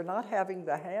because you're not having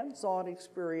the hands-on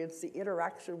experience, the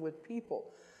interaction with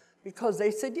people. Because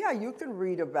they said, yeah, you can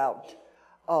read about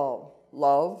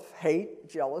love, hate,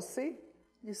 jealousy.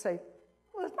 You say,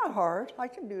 well, it's not hard. I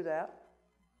can do that.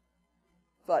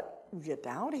 But you get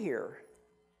down here,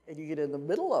 and you get in the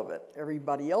middle of it,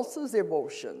 everybody else's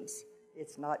emotions.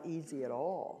 It's not easy at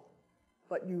all.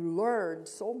 But you learn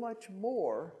so much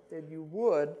more than you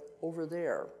would over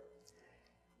there.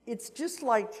 It's just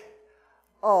like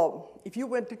if you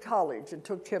went to college and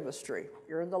took chemistry,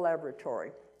 you're in the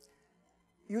laboratory.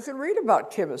 You can read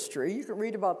about chemistry, you can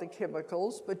read about the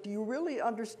chemicals, but do you really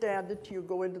understand it till you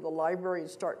go into the library and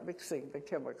start mixing the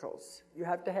chemicals? You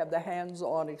have to have the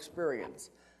hands-on experience.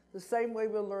 The same way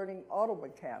with learning auto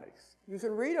mechanics. You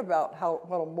can read about how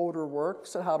a motor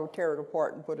works and how to tear it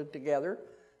apart and put it together,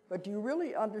 but do you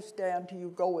really understand till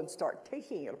you go and start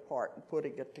taking it apart and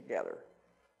putting it together?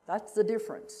 That's the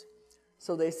difference.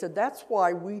 So they said that's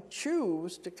why we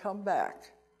choose to come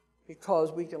back,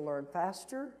 because we can learn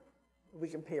faster, we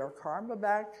can pay our karma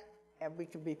back, and we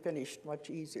can be finished much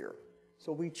easier.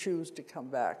 So we choose to come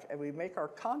back, and we make our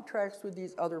contracts with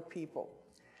these other people.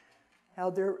 Now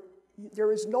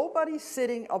there is nobody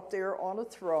sitting up there on a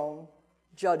throne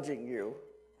judging you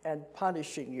and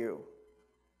punishing you.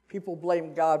 People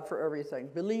blame God for everything.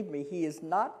 Believe me, he is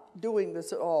not doing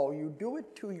this at all. You do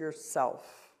it to yourself.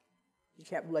 You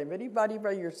can't blame anybody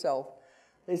but yourself.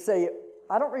 They say,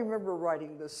 I don't remember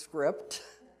writing this script,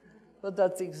 but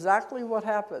that's exactly what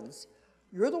happens.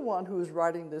 You're the one who is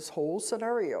writing this whole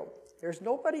scenario. There's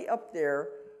nobody up there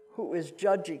who is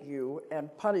judging you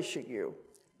and punishing you.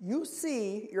 You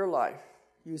see your life.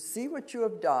 You see what you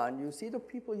have done. You see the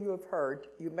people you have hurt.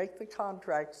 You make the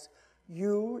contracts.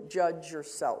 You judge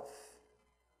yourself.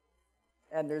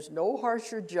 And there's no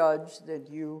harsher judge than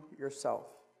you yourself.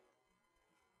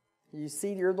 You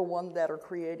see, you're the one that are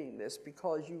creating this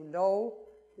because you know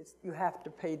you have to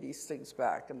pay these things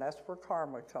back, and that's where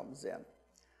karma comes in.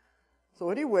 So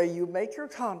anyway, you make your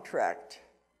contract,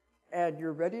 and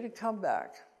you're ready to come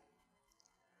back.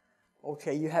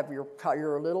 Okay, you have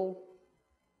your little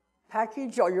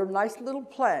package or your nice little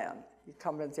plan. You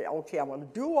come in and say, okay, I'm going to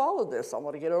do all of this. I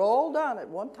want to get it all done at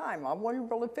one time. I want to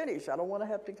really finish. I don't want to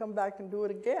have to come back and do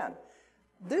it again.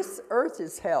 This earth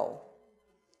is hell.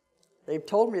 They've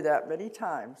told me that many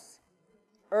times.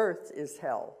 Earth is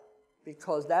hell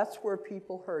because that's where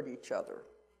people hurt each other.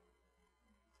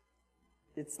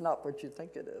 It's not what you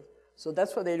think it is. So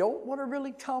that's why they don't want to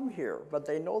really come here, but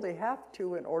they know they have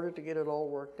to in order to get it all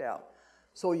worked out.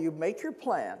 So you make your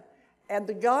plan. And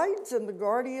the guides and the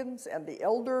guardians and the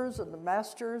elders and the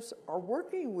masters are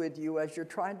working with you as you're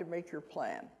trying to make your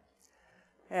plan.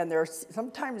 And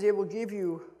sometimes they will give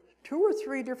you 2 or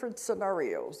 3 different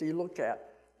scenarios you look at.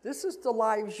 This is the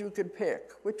lives you can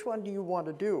pick. Which one do you want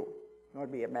to do? You want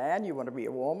to be a man? You want to be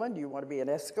a woman? Do you want to be an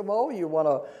Eskimo? You want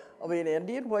to be an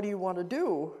Indian? What do you want to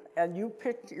do? And you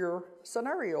pick your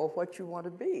scenario of what you want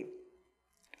to be.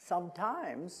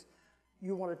 Sometimes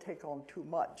you want to take on too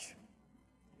much,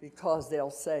 because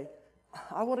they'll say,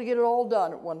 I want to get it all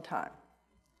done at one time.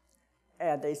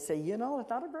 And they say, you know, it's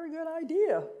not a very good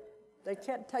idea. They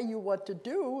can't tell you what to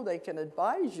do. They can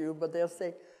advise you, but they'll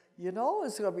say, you know,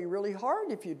 it's going to be really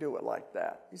hard if you do it like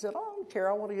that. You said, oh, I don't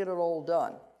care. I want to get it all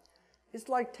done. It's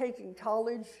like taking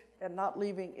college and not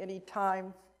leaving any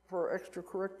time for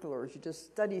extracurriculars. You just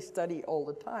study all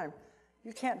the time.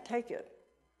 You can't take it.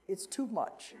 It's too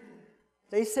much.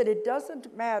 They said it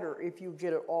doesn't matter if you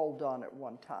get it all done at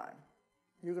one time.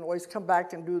 You can always come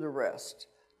back and do the rest.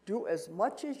 Do as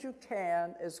much as you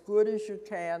can, as good as you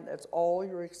can. That's all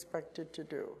you're expected to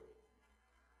do.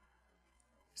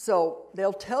 So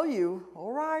they'll tell you,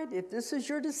 all right, if this is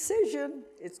your decision,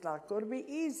 it's not going to be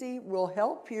easy. We'll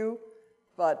help you,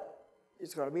 but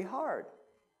it's going to be hard.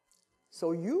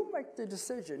 So you make the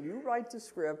decision. You write the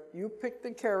script. You pick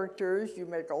the characters. You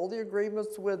make all the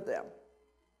agreements with them.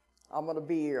 I'm going to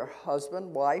be your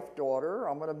husband, wife, daughter.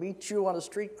 I'm going to meet you on a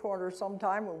street corner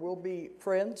sometime, and we'll be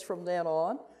friends from then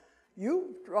on.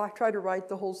 You try to write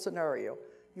the whole scenario.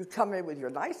 You come in with your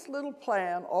nice little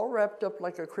plan, all wrapped up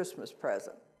like a Christmas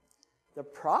present. The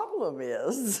problem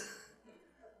is,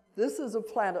 this is a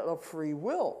planet of free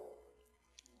will.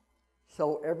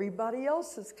 So everybody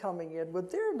else is coming in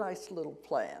with their nice little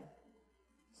plan.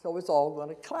 So it's all going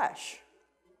to clash.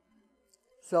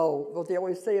 So what they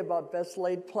always say about best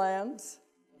laid plans,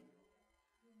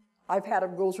 I've had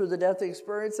them go through the death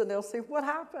experience and they'll say, what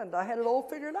happened? I had it all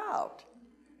figured out.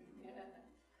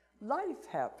 Life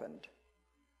happened.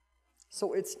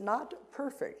 So it's not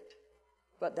perfect,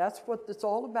 but that's what it's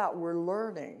all about. We're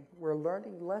learning. We're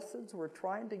learning lessons. We're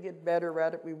trying to get better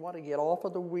at it. We want to get off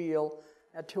of the wheel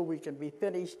until we can be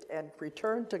finished and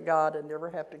return to God and never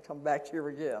have to come back here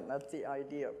again. That's the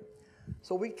idea.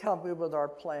 So we come in with our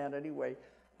plan anyway.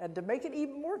 And to make it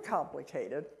even more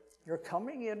complicated, you're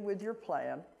coming in with your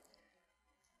plan,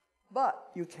 but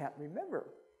you can't remember.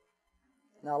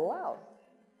 Not allowed.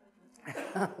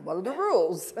 What are the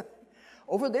rules?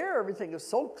 Over there, everything is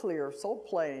so clear, so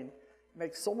plain,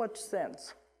 makes so much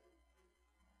sense.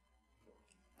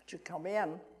 But you come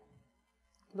in,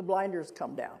 the blinders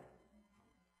come down.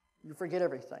 You forget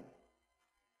everything.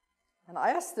 And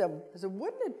I asked them, I said,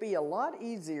 wouldn't it be a lot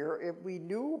easier if we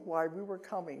knew why we were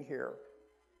coming here?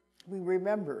 We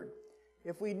remembered.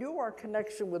 If we knew our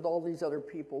connection with all these other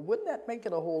people, wouldn't that make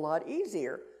it a whole lot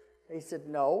easier? They said,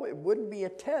 no, it wouldn't be a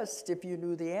test if you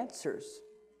knew the answers.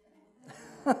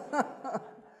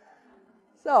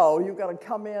 So you've got to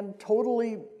come in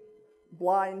totally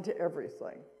blind to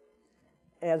everything.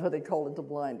 And what they call it, the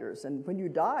blinders. And when you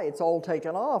die, it's all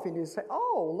taken off, and you say,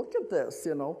 oh, look at this,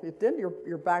 you know. Then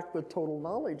you're back with total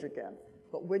knowledge again.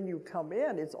 But when you come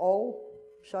in, it's all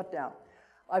shut down.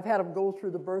 I've had them go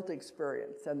through the birth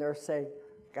experience, and they're saying,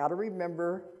 gotta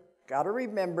remember.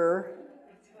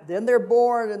 Then they're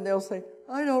born, and they'll say,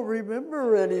 I don't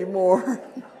remember anymore.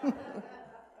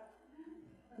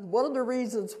 One of the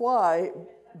reasons why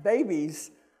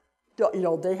babies,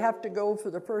 they have to go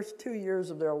for the first 2 years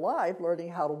of their life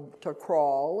learning how to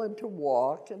crawl and to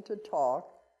walk and to talk,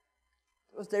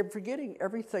 because they're forgetting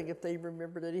everything if they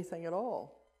remembered anything at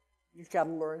all. You've got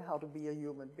to learn how to be a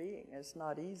human being. It's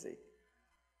not easy.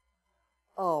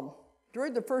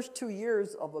 During the first 2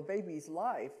 years of a baby's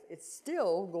life, it's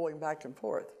still going back and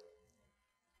forth.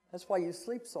 That's why you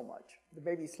sleep so much. The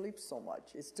baby sleeps so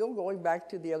much. It's still going back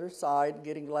to the other side,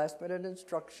 getting last-minute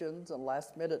instructions and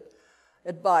last-minute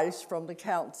advice from the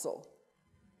council.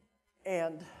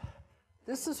 And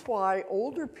this is why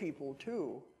older people,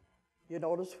 too, you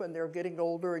notice when they're getting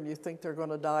older and you think they're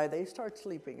going to die, they start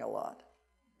sleeping a lot.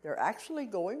 They're actually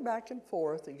going back and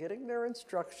forth and getting their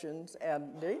instructions,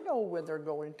 and they know when they're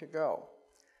going to go.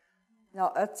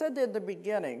 Now, I said in the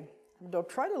beginning, I'll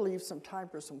try to leave some time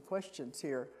for some questions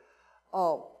here.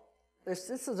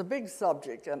 This is a big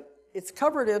subject, and it's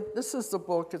covered in, this is the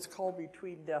book, it's called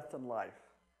Between Death and Life.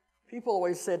 People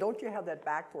always say, don't you have that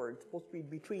backwards? It's supposed to be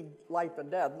between life and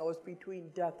death. No, it's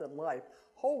between death and life.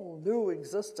 Whole new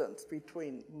existence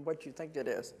between what you think it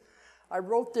is. I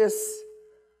wrote this,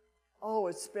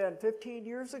 it's been 15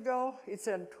 years ago. It's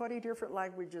in 20 different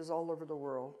languages all over the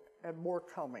world, and more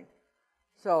coming.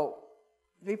 So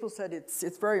people said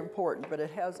it's very important, but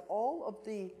it has all of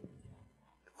the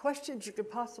questions you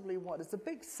could possibly want. It's a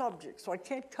big subject, so I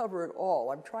can't cover it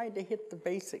all. I'm trying to hit the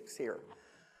basics here.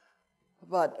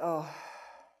 But,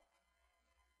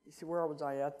 you see, where was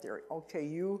I at there? Okay,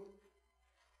 you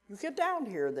get down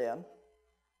here then,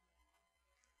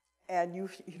 and you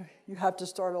have to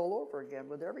start all over again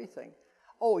with everything.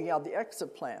 Oh, yeah, the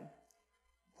exit plan.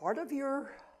 Part of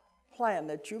your plan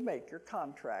that you make, your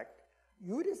contract,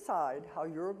 you decide how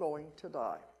you're going to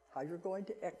die, how you're going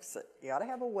to exit. You got to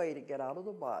have a way to get out of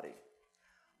the body.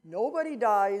 Nobody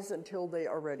dies until they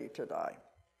are ready to die.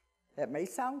 That may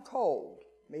sound cold,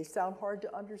 may sound hard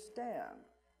to understand.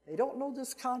 They don't know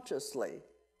this consciously,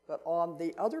 but on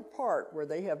the other part where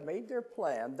they have made their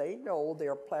plan, they know they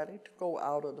are planning to go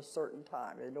out at a certain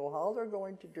time. They know how they're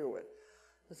going to do it.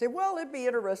 They say, well, it'd be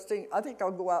interesting. I think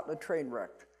I'll go out in a train wreck.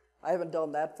 I haven't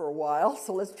done that for a while,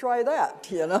 so let's try that,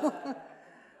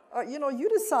 you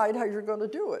decide how you're going to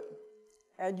do it.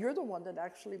 And you're the one that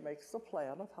actually makes the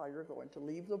plan of how you're going to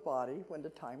leave the body when the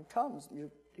time comes.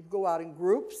 You go out in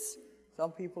groups.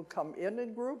 Some people come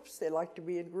in groups. They like to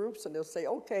be in groups, and they'll say,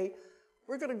 okay,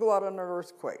 we're going to go out on an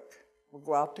earthquake. We'll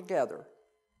go out together.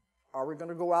 Are we going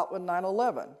to go out with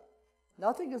 9/11?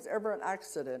 Nothing is ever an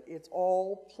accident. It's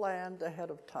all planned ahead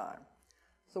of time.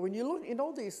 So when you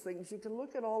look, these things, you can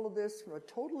look at all of this from a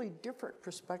totally different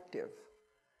perspective.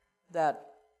 That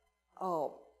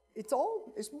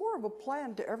it's more of a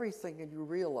plan to everything than you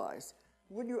realize.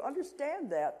 When you understand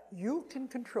that, you can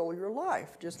control your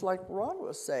life, just like Ron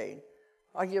was saying.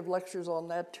 I give lectures on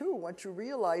that too. Once you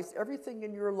realize everything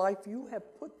in your life you have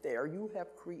put there, you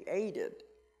have created,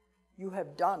 you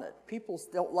have done it. People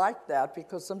don't like that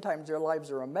because sometimes their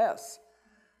lives are a mess.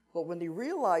 But when they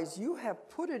realize you have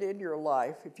put it in your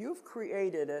life, if you've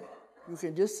created it, you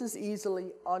can just as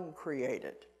easily uncreate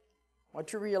it.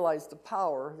 Once you realize the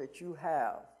power that you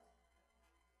have,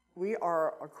 we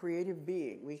are a creative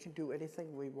being. We can do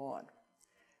anything we want.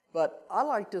 But I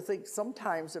like to think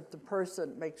sometimes if the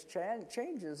person makes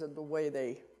changes in the way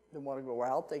they want to go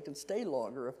out, they can stay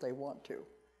longer if they want to.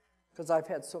 Because I've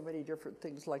had so many different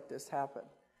things like this happen.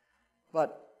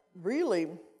 But really,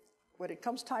 when it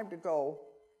comes time to go,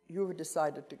 you have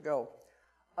decided to go.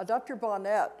 Dr.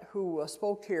 Bonnet, who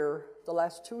spoke here the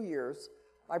last 2 years,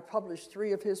 I published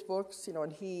 3 of his books,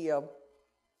 and he's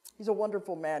a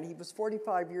wonderful man. He was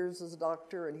 45 years as a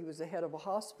doctor, and he was the head of a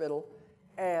hospital,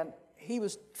 and he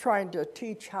was trying to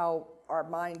teach how our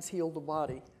minds heal the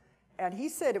body. And he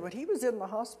said that when he was in the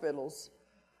hospitals,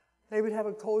 they would have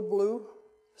a code blue,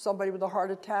 somebody with a heart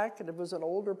attack, and it was an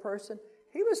older person.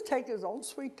 He was taking his own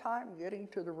sweet time getting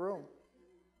to the room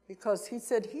because he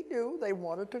said he knew they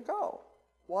wanted to go.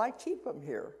 Why keep them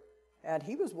here? And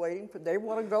he was waiting for, they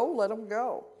want to go, let them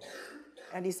go.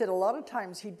 And he said a lot of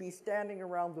times he'd be standing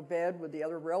around the bed with the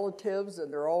other relatives,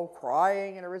 and they're all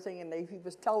crying and everything, and he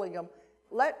was telling them,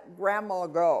 let Grandma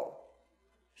go.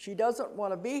 She doesn't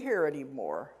want to be here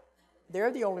anymore.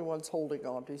 They're the only ones holding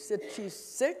on to. He said she's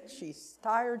sick, she's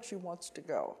tired, she wants to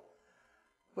go.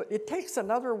 But it takes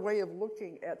another way of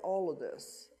looking at all of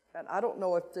this. And I don't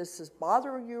know if this is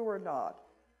bothering you or not,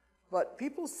 but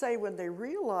people say when they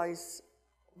realize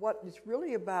what it's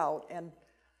really about and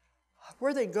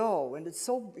where they go, and it's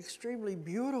so extremely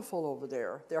beautiful over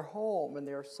there, their home, and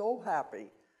they're so happy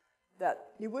that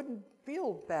you wouldn't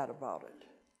feel bad about it.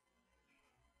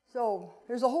 So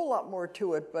there's a whole lot more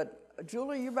to it, but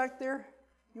Julie, you back there?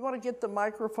 You want to get the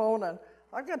microphone? And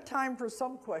I've got time for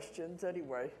some questions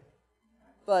anyway.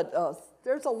 But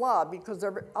there's a lot because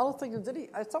I don't think there's any,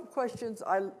 some questions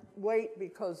I wait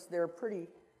because they're pretty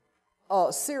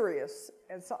serious.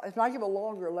 And so if I give a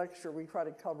longer lecture, we try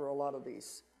to cover a lot of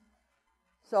these.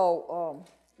 So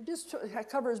just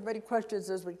cover as many questions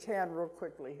as we can real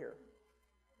quickly here.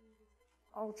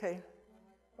 Okay.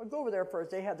 Well, go over there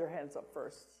first. They had their hands up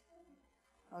first.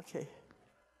 Okay.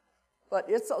 But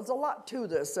it's a lot to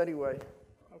this anyway.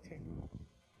 Okay.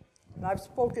 And I've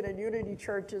spoken in Unity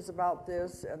churches about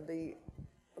this, and the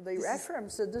ashram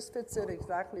said this fits in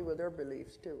exactly with their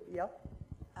beliefs too. Yep.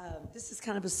 This is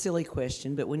kind of a silly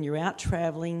question, but when you're out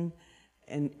traveling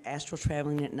and astral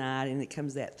traveling at night, and it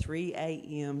comes that 3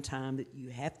 a.m. time that you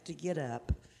have to get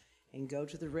up and go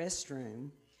to the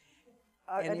restroom.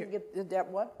 I didn't get that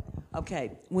what?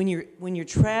 Okay, when you're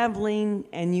traveling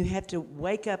and you have to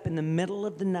wake up in the middle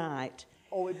of the night.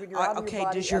 Oh, when you're out of your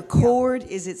body. Does your cord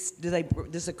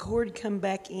does a cord come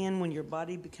back in when your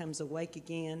body becomes awake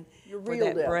again for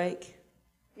that break?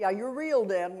 Yeah, you're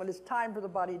reeled in when it's time for the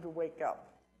body to wake up.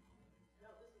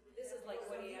 This is like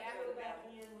when you have to go back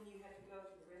in when you have to go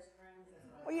to the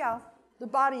restroom. Well, yeah, the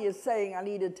body is saying I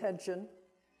need attention.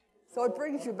 So it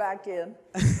brings you back in.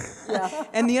 Yeah.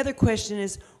 And the other question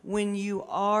is, when you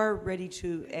are ready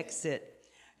to exit,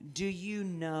 do you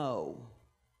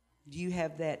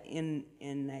have that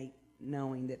innate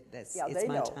knowing that it's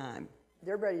my time?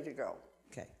 They're ready to go.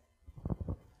 Okay.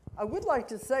 I would like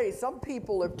to say some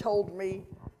people have told me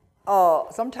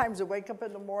sometimes they wake up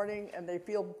in the morning and they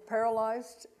feel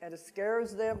paralyzed and it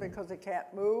scares them because they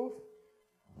can't move.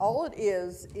 All it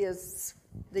is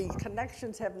the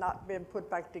connections have not been put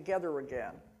back together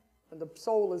again, and the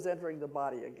soul is entering the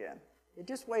body again. You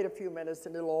just wait a few minutes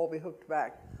and it'll all be hooked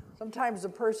back. Sometimes the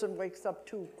person wakes up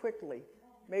too quickly.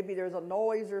 Maybe there's a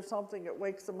noise or something that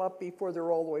wakes them up before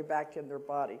they're all the way back in their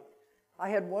body. I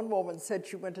had one woman said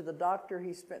she went to the doctor.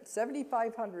 He spent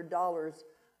 $7,500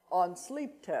 on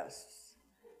sleep tests.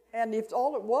 And if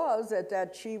all it was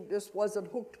that she just wasn't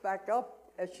hooked back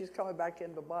up as she's coming back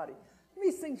into the body.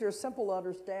 These things are simple to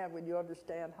understand when you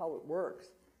understand how it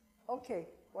works. Okay,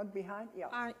 one behind?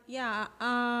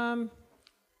 Yeah.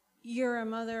 You're a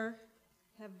mother,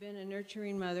 have been a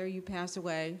nurturing mother. You pass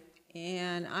away.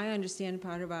 And I understand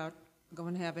part about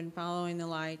going to heaven, following the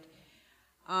light.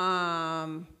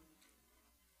 I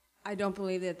don't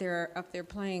believe that they're up there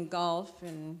playing golf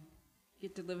and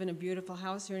get to live in a beautiful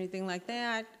house or anything like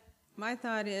that. My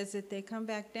thought is that they come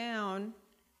back down,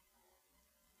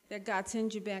 that God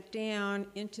sends you back down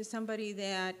into somebody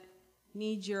that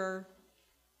needs your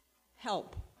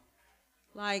help.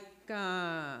 Like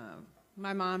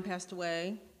my mom passed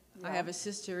away. Yeah. I have a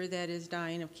sister that is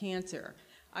dying of cancer.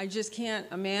 I just can't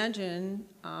imagine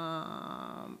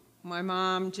my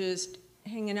mom just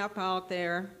hanging up out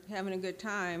there, having a good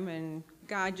time, and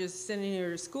God just sending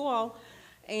her to school,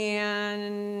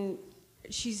 and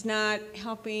she's not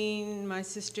helping my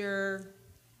sister.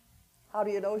 How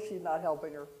do you know she's not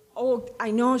helping her? Oh,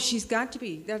 I know she's got to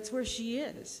be. That's where she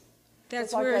is.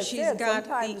 That's Like where I she's said, got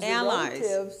sometimes the allies.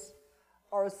 relatives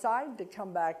are assigned to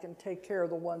come back and take care of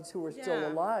the ones who are still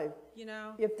Yeah. alive, You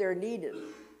know? if they're needed.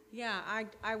 Yeah,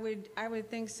 I would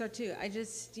think so too. I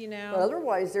just, But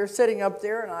otherwise, they're sitting up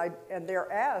there, and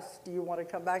they're asked, "Do you want to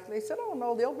come back?" And they said, "Oh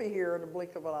no, they'll be here in a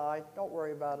blink of an eye. Don't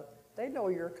worry about it. They know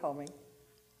you're coming."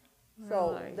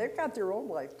 So Really? they've got their own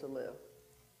life to live.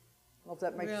 I don't know if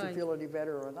that makes Really? you feel any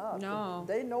better or not. but No.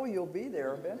 they know you'll be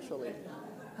there eventually.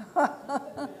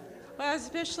 Well,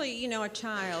 especially, a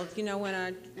child,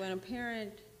 when a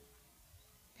parent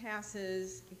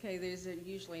passes, okay, there's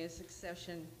usually a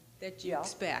succession that you Yeah.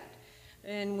 expect.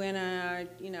 And when a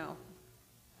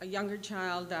younger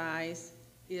child dies,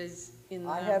 is in the...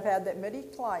 I have had that many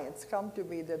clients come to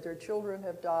me that their children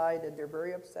have died and they're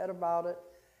very upset about it.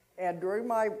 And during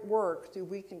my work,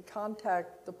 we can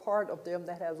contact the part of them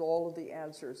that has all of the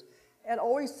answers. And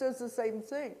always says the same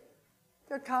thing.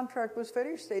 Their contract was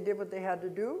finished, they did what they had to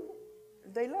do,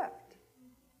 they left.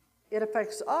 It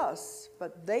affects us,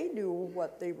 but they knew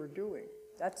what they were doing.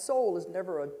 That soul is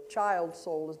never a child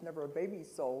soul, is never a baby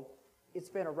soul. It's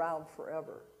been around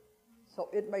forever. So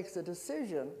it makes a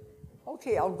decision,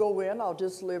 okay, I'll go in, I'll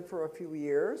just live for a few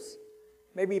years.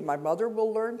 Maybe my mother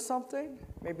will learn something.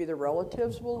 Maybe the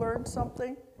relatives will learn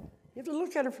something. You have to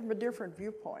look at it from a different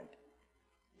viewpoint.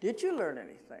 Did you learn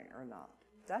anything or not?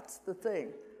 That's the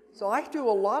thing. So I do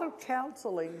a lot of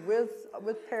counseling with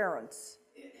parents,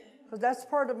 because that's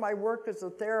part of my work as a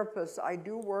therapist. I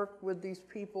do work with these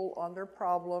people on their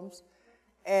problems,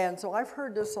 and so I've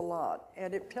heard this a lot,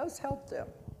 and it does help them.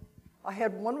 I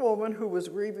had one woman who was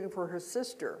grieving for her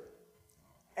sister,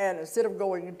 and instead of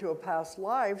going into a past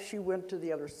life, she went to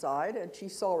the other side, and she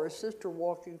saw her sister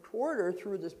walking toward her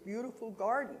through this beautiful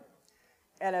garden.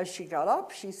 And as she got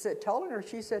up, she said,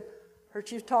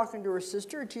 she's talking to her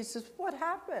sister, and she says, "What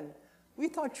happened? We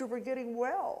thought you were getting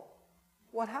well.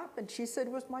 What happened?" She said,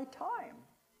 "It was my time."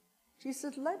 She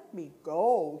said, "Let me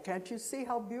go. Can't you see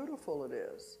how beautiful it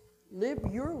is? Live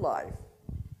your life."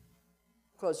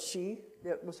 Because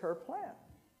it was her plan.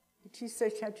 And she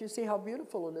said, "Can't you see how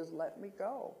beautiful it is? Let me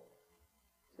go."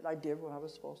 I said, "I did what I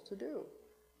was supposed to do."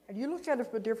 And you look at it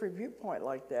from a different viewpoint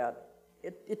like that,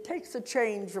 it takes a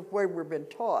change of where we've been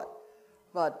taught.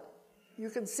 But you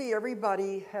can see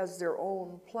everybody has their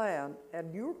own plan,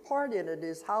 and your part in it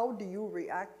is, how do you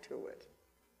react to it?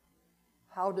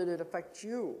 How did it affect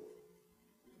you?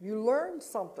 You learned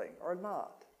something or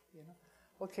not?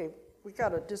 Okay, we got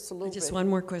to just a little Just bit. one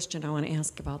more question I want to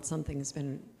ask about something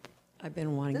I've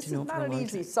been wanting This to know is for not a an long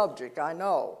easy time. subject, I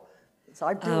know. So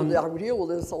I deal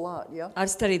with this a lot, yeah? I've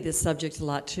studied this subject a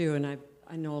lot too, and I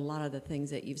know a lot of the things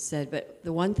that you've said, but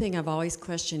the one thing I've always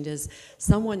questioned is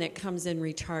someone that comes in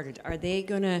retarded, are they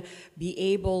going to be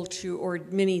able to, or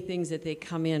many things that they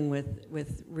come in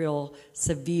with real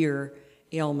severe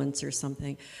ailments or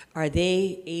something, are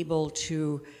they able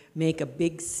to make a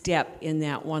big step in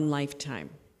that one lifetime?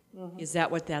 Mm-hmm. Is that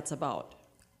what that's about?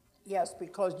 Yes,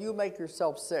 because you make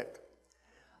yourself sick.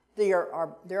 There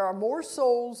are more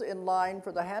souls in line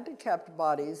for the handicapped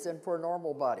bodies than for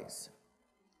normal bodies.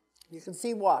 You can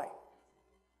see why.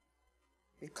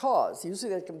 Because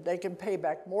usually they can pay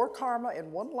back more karma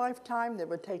in one lifetime than it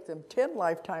would take them 10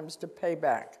 lifetimes to pay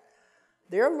back.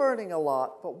 They're learning a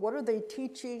lot, but what are they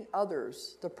teaching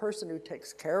others? The person who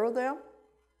takes care of them?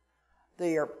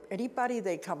 Anybody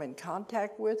they come in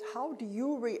contact with? How do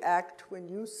you react when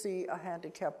you see a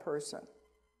handicapped person?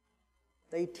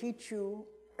 They teach you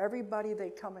everybody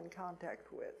they come in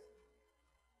contact with.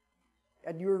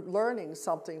 And you're learning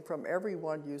something from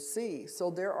everyone you see.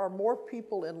 So there are more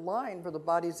people in line for the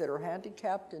bodies that are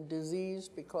handicapped and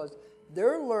diseased, because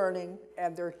they're learning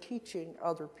and they're teaching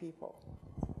other people.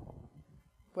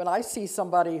 When I see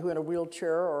somebody who in a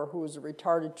wheelchair or who is a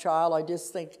retarded child, I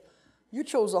just think, you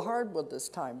chose a hard one this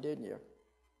time, didn't you?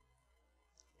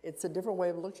 It's a different way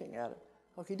of looking at it.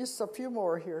 Okay, just a few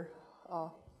more here.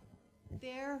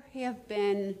 There have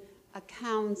been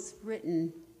accounts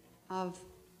written of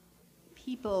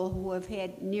people who have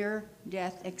had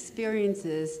near-death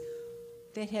experiences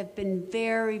that have been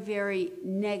very, very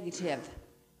negative.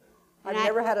 I've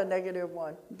never had a negative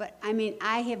one. But,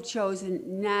 I have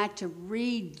chosen not to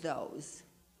read those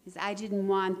because I didn't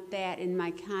want that in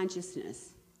my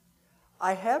consciousness.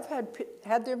 I have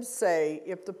had them say,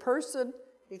 if the person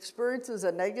experiences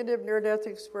a negative near-death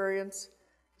experience,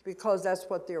 it's because that's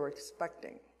what they were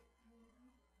expecting.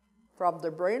 From the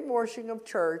brainwashing of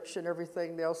church and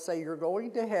everything, they'll say, you're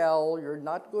going to hell, you're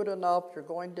not good enough,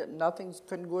 nothing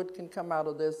good can come out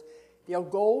of this. They'll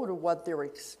go to what they're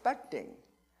expecting,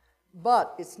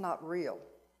 but it's not real.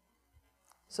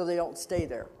 So they don't stay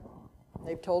there.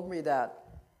 They've told me that.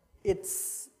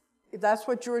 if that's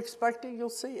what you're expecting, you'll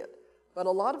see it. But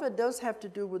a lot of it does have to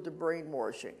do with the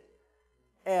brainwashing.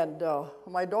 And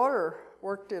my daughter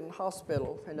worked in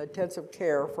hospital in intensive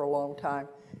care for a long time,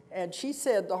 and she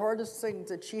said the hardest things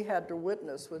that she had to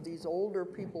witness was these older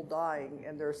people dying,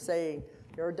 and they're saying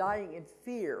they're dying in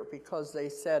fear because they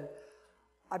said,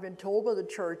 I've been told by the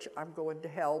church I'm going to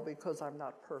hell because I'm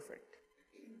not perfect.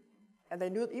 And they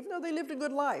knew, even though they lived a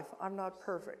good life, I'm not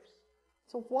perfect.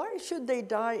 So why should they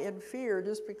die in fear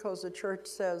just because the church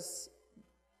says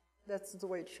that's the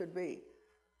way it should be?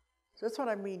 So that's what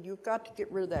I mean. You've got to get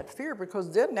rid of that fear,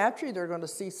 because then naturally they're going to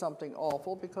see something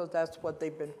awful because that's what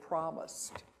they've been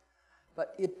promised.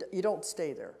 But you don't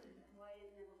stay there. Well, I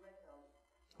never read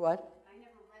those. What? I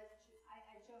never read, I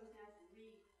chose not to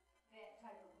read that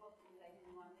type of book because I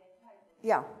didn't want that type of book.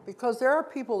 Yeah, because there are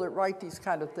people that write these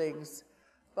kind of things.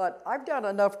 But I've done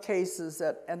enough cases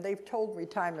that, and they've told me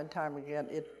time and time again,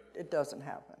 it doesn't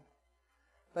happen.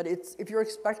 But if you're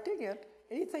expecting it,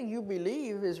 anything you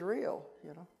believe is real,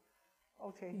 you know.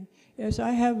 Okay. Yes,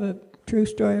 I have a true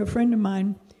story. A friend of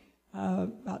mine,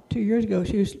 about 2 years ago,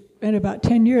 she spent about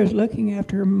 10 years looking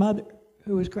after her mother,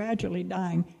 who was gradually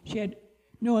dying. She had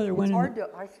no other one. It's hard to,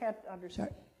 I can't understand.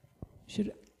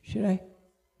 Sorry. Should I?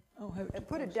 Oh, have And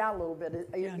put it down a little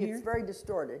bit. Down here? It's very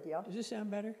distorted, yeah? Does this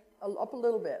sound better? Up a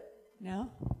little bit.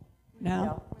 Now?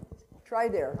 Yeah. Try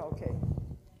there, okay.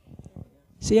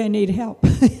 See, I need help.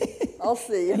 I'll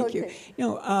see. Thank Okay. you.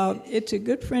 No, it's a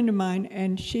good friend of mine,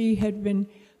 and she had been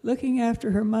looking after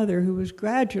her mother, who was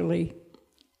gradually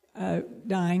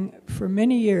dying for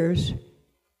many years.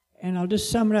 And I'll just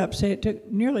sum it up. Say it took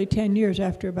nearly 10 years.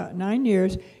 After about 9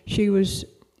 years, she moved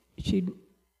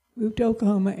to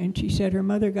Oklahoma, and she said her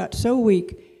mother got so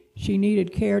weak she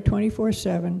needed care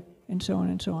 24/7, and so on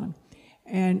and so on.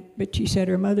 But she said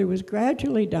her mother was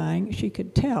gradually dying. She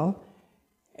could tell.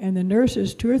 And the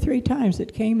nurses, 2 or 3 times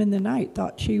that came in the night,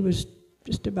 thought she was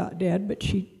just about dead, but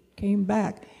she came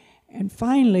back. And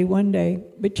finally, one day,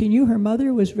 but she knew her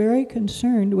mother was very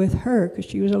concerned with her, because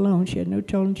she was alone. She had no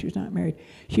children. She was not married.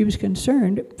 She was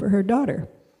concerned for her daughter,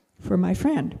 for my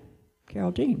friend,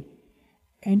 Carol Jean.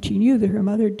 And she knew that her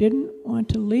mother didn't want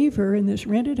to leave her in this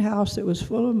rented house that was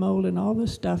full of mold and all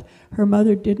this stuff. Her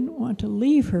mother didn't want to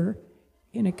leave her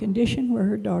in a condition where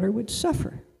her daughter would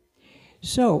suffer.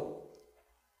 So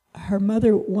her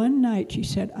mother, one night, she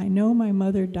said, I know my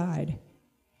mother died.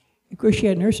 Of course, she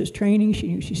had nurses training. She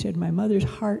knew. She said, my mother's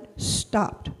heart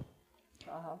stopped.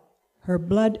 Her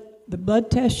the blood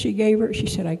test she gave her, she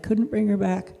said, I couldn't bring her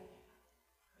back.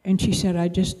 And she said, I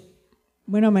just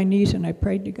went on my knees and I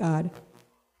prayed to God.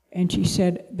 And she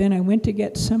said, then I went to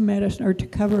get some medicine or to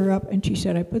cover her up. And she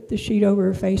said, I put the sheet over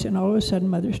her face, and all of a sudden,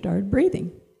 Mother started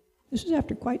breathing. This was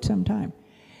after quite some time.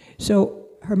 So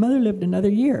her mother lived another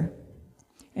year.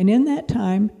 And in that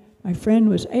time, my friend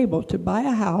was able to buy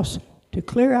a house, to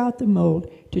clear out the mold,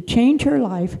 to change her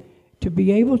life, to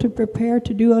be able to prepare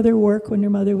to do other work when her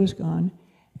mother was gone.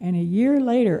 And a year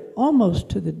later, almost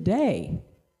to the day,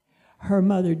 her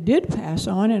mother did pass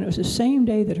on, and it was the same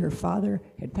day that her father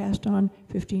had passed on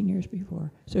 15 years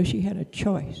before. So she had a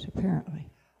choice, apparently.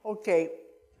 Okay,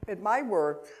 in my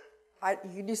work,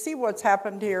 you see what's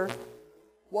happened here?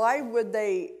 Why would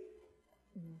they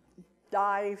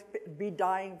be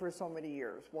dying for so many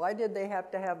years? Why did they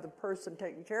have to have the person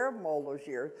taking care of them all those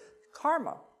years?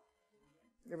 Karma.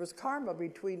 There was karma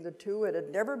between the two. It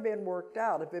had never been worked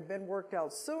out. If it had been worked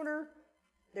out sooner,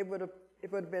 it would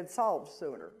have been solved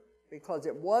sooner. Because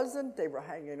it wasn't, they were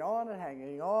hanging on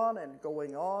and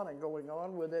going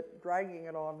on with it, dragging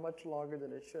it on much longer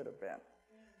than it should have been.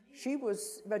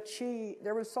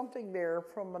 There was something there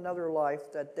from another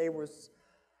life that they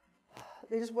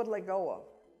just wouldn't let go of.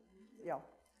 Yeah.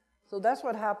 So that's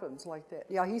what happens like that.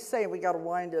 Yeah, he's saying we got to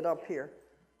wind it up here.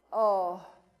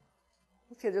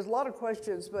 Okay, there's a lot of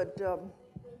questions, but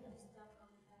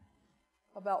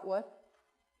about what?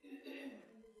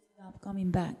 Stop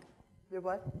coming back. The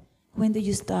what? When do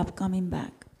you stop coming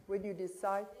back? When you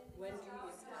decide? When do you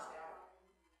stop?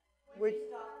 When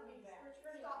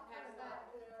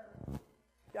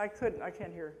I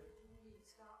can't hear.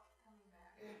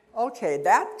 Okay,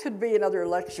 that could be another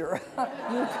lecture.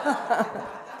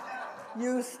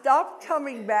 You stop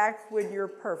coming back when you're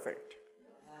perfect.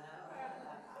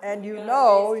 And you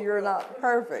know you're not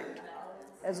perfect.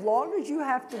 As long as you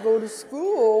have to go to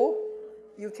school,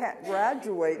 you can't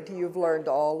graduate till you've learned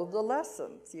all of the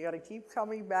lessons. You got to keep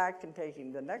coming back and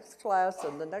taking the next class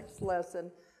and the next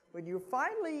lesson. When you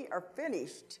finally are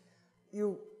finished,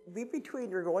 you're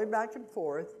going back and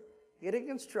forth, getting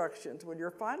instructions. When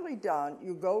you're finally done,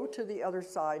 you go to the other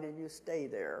side and you stay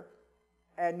there.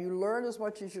 and you learn as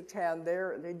much as you can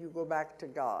there, and then you go back to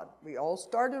God. We all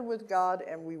started with God,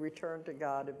 and we return to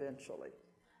God eventually.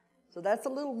 So that's a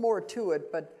little more to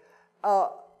it, but I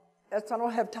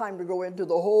don't have time to go into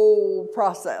the whole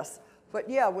process. But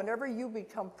yeah, whenever you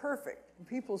become perfect,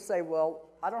 people say, well,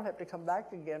 I don't have to come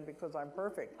back again because I'm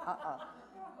perfect.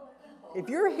 If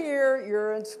you're here,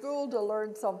 you're in school to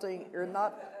learn something, you're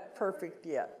not perfect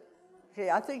yet. Okay,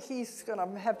 I think he's going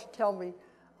to have to tell me.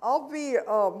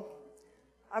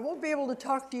 I won't be able to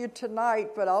talk to you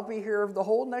tonight, but I'll be here the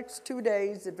whole next 2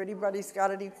 days if anybody's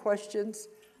got any questions.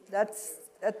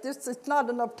 It's not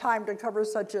enough time to cover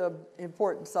such an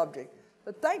important subject.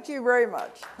 But thank you very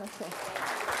much.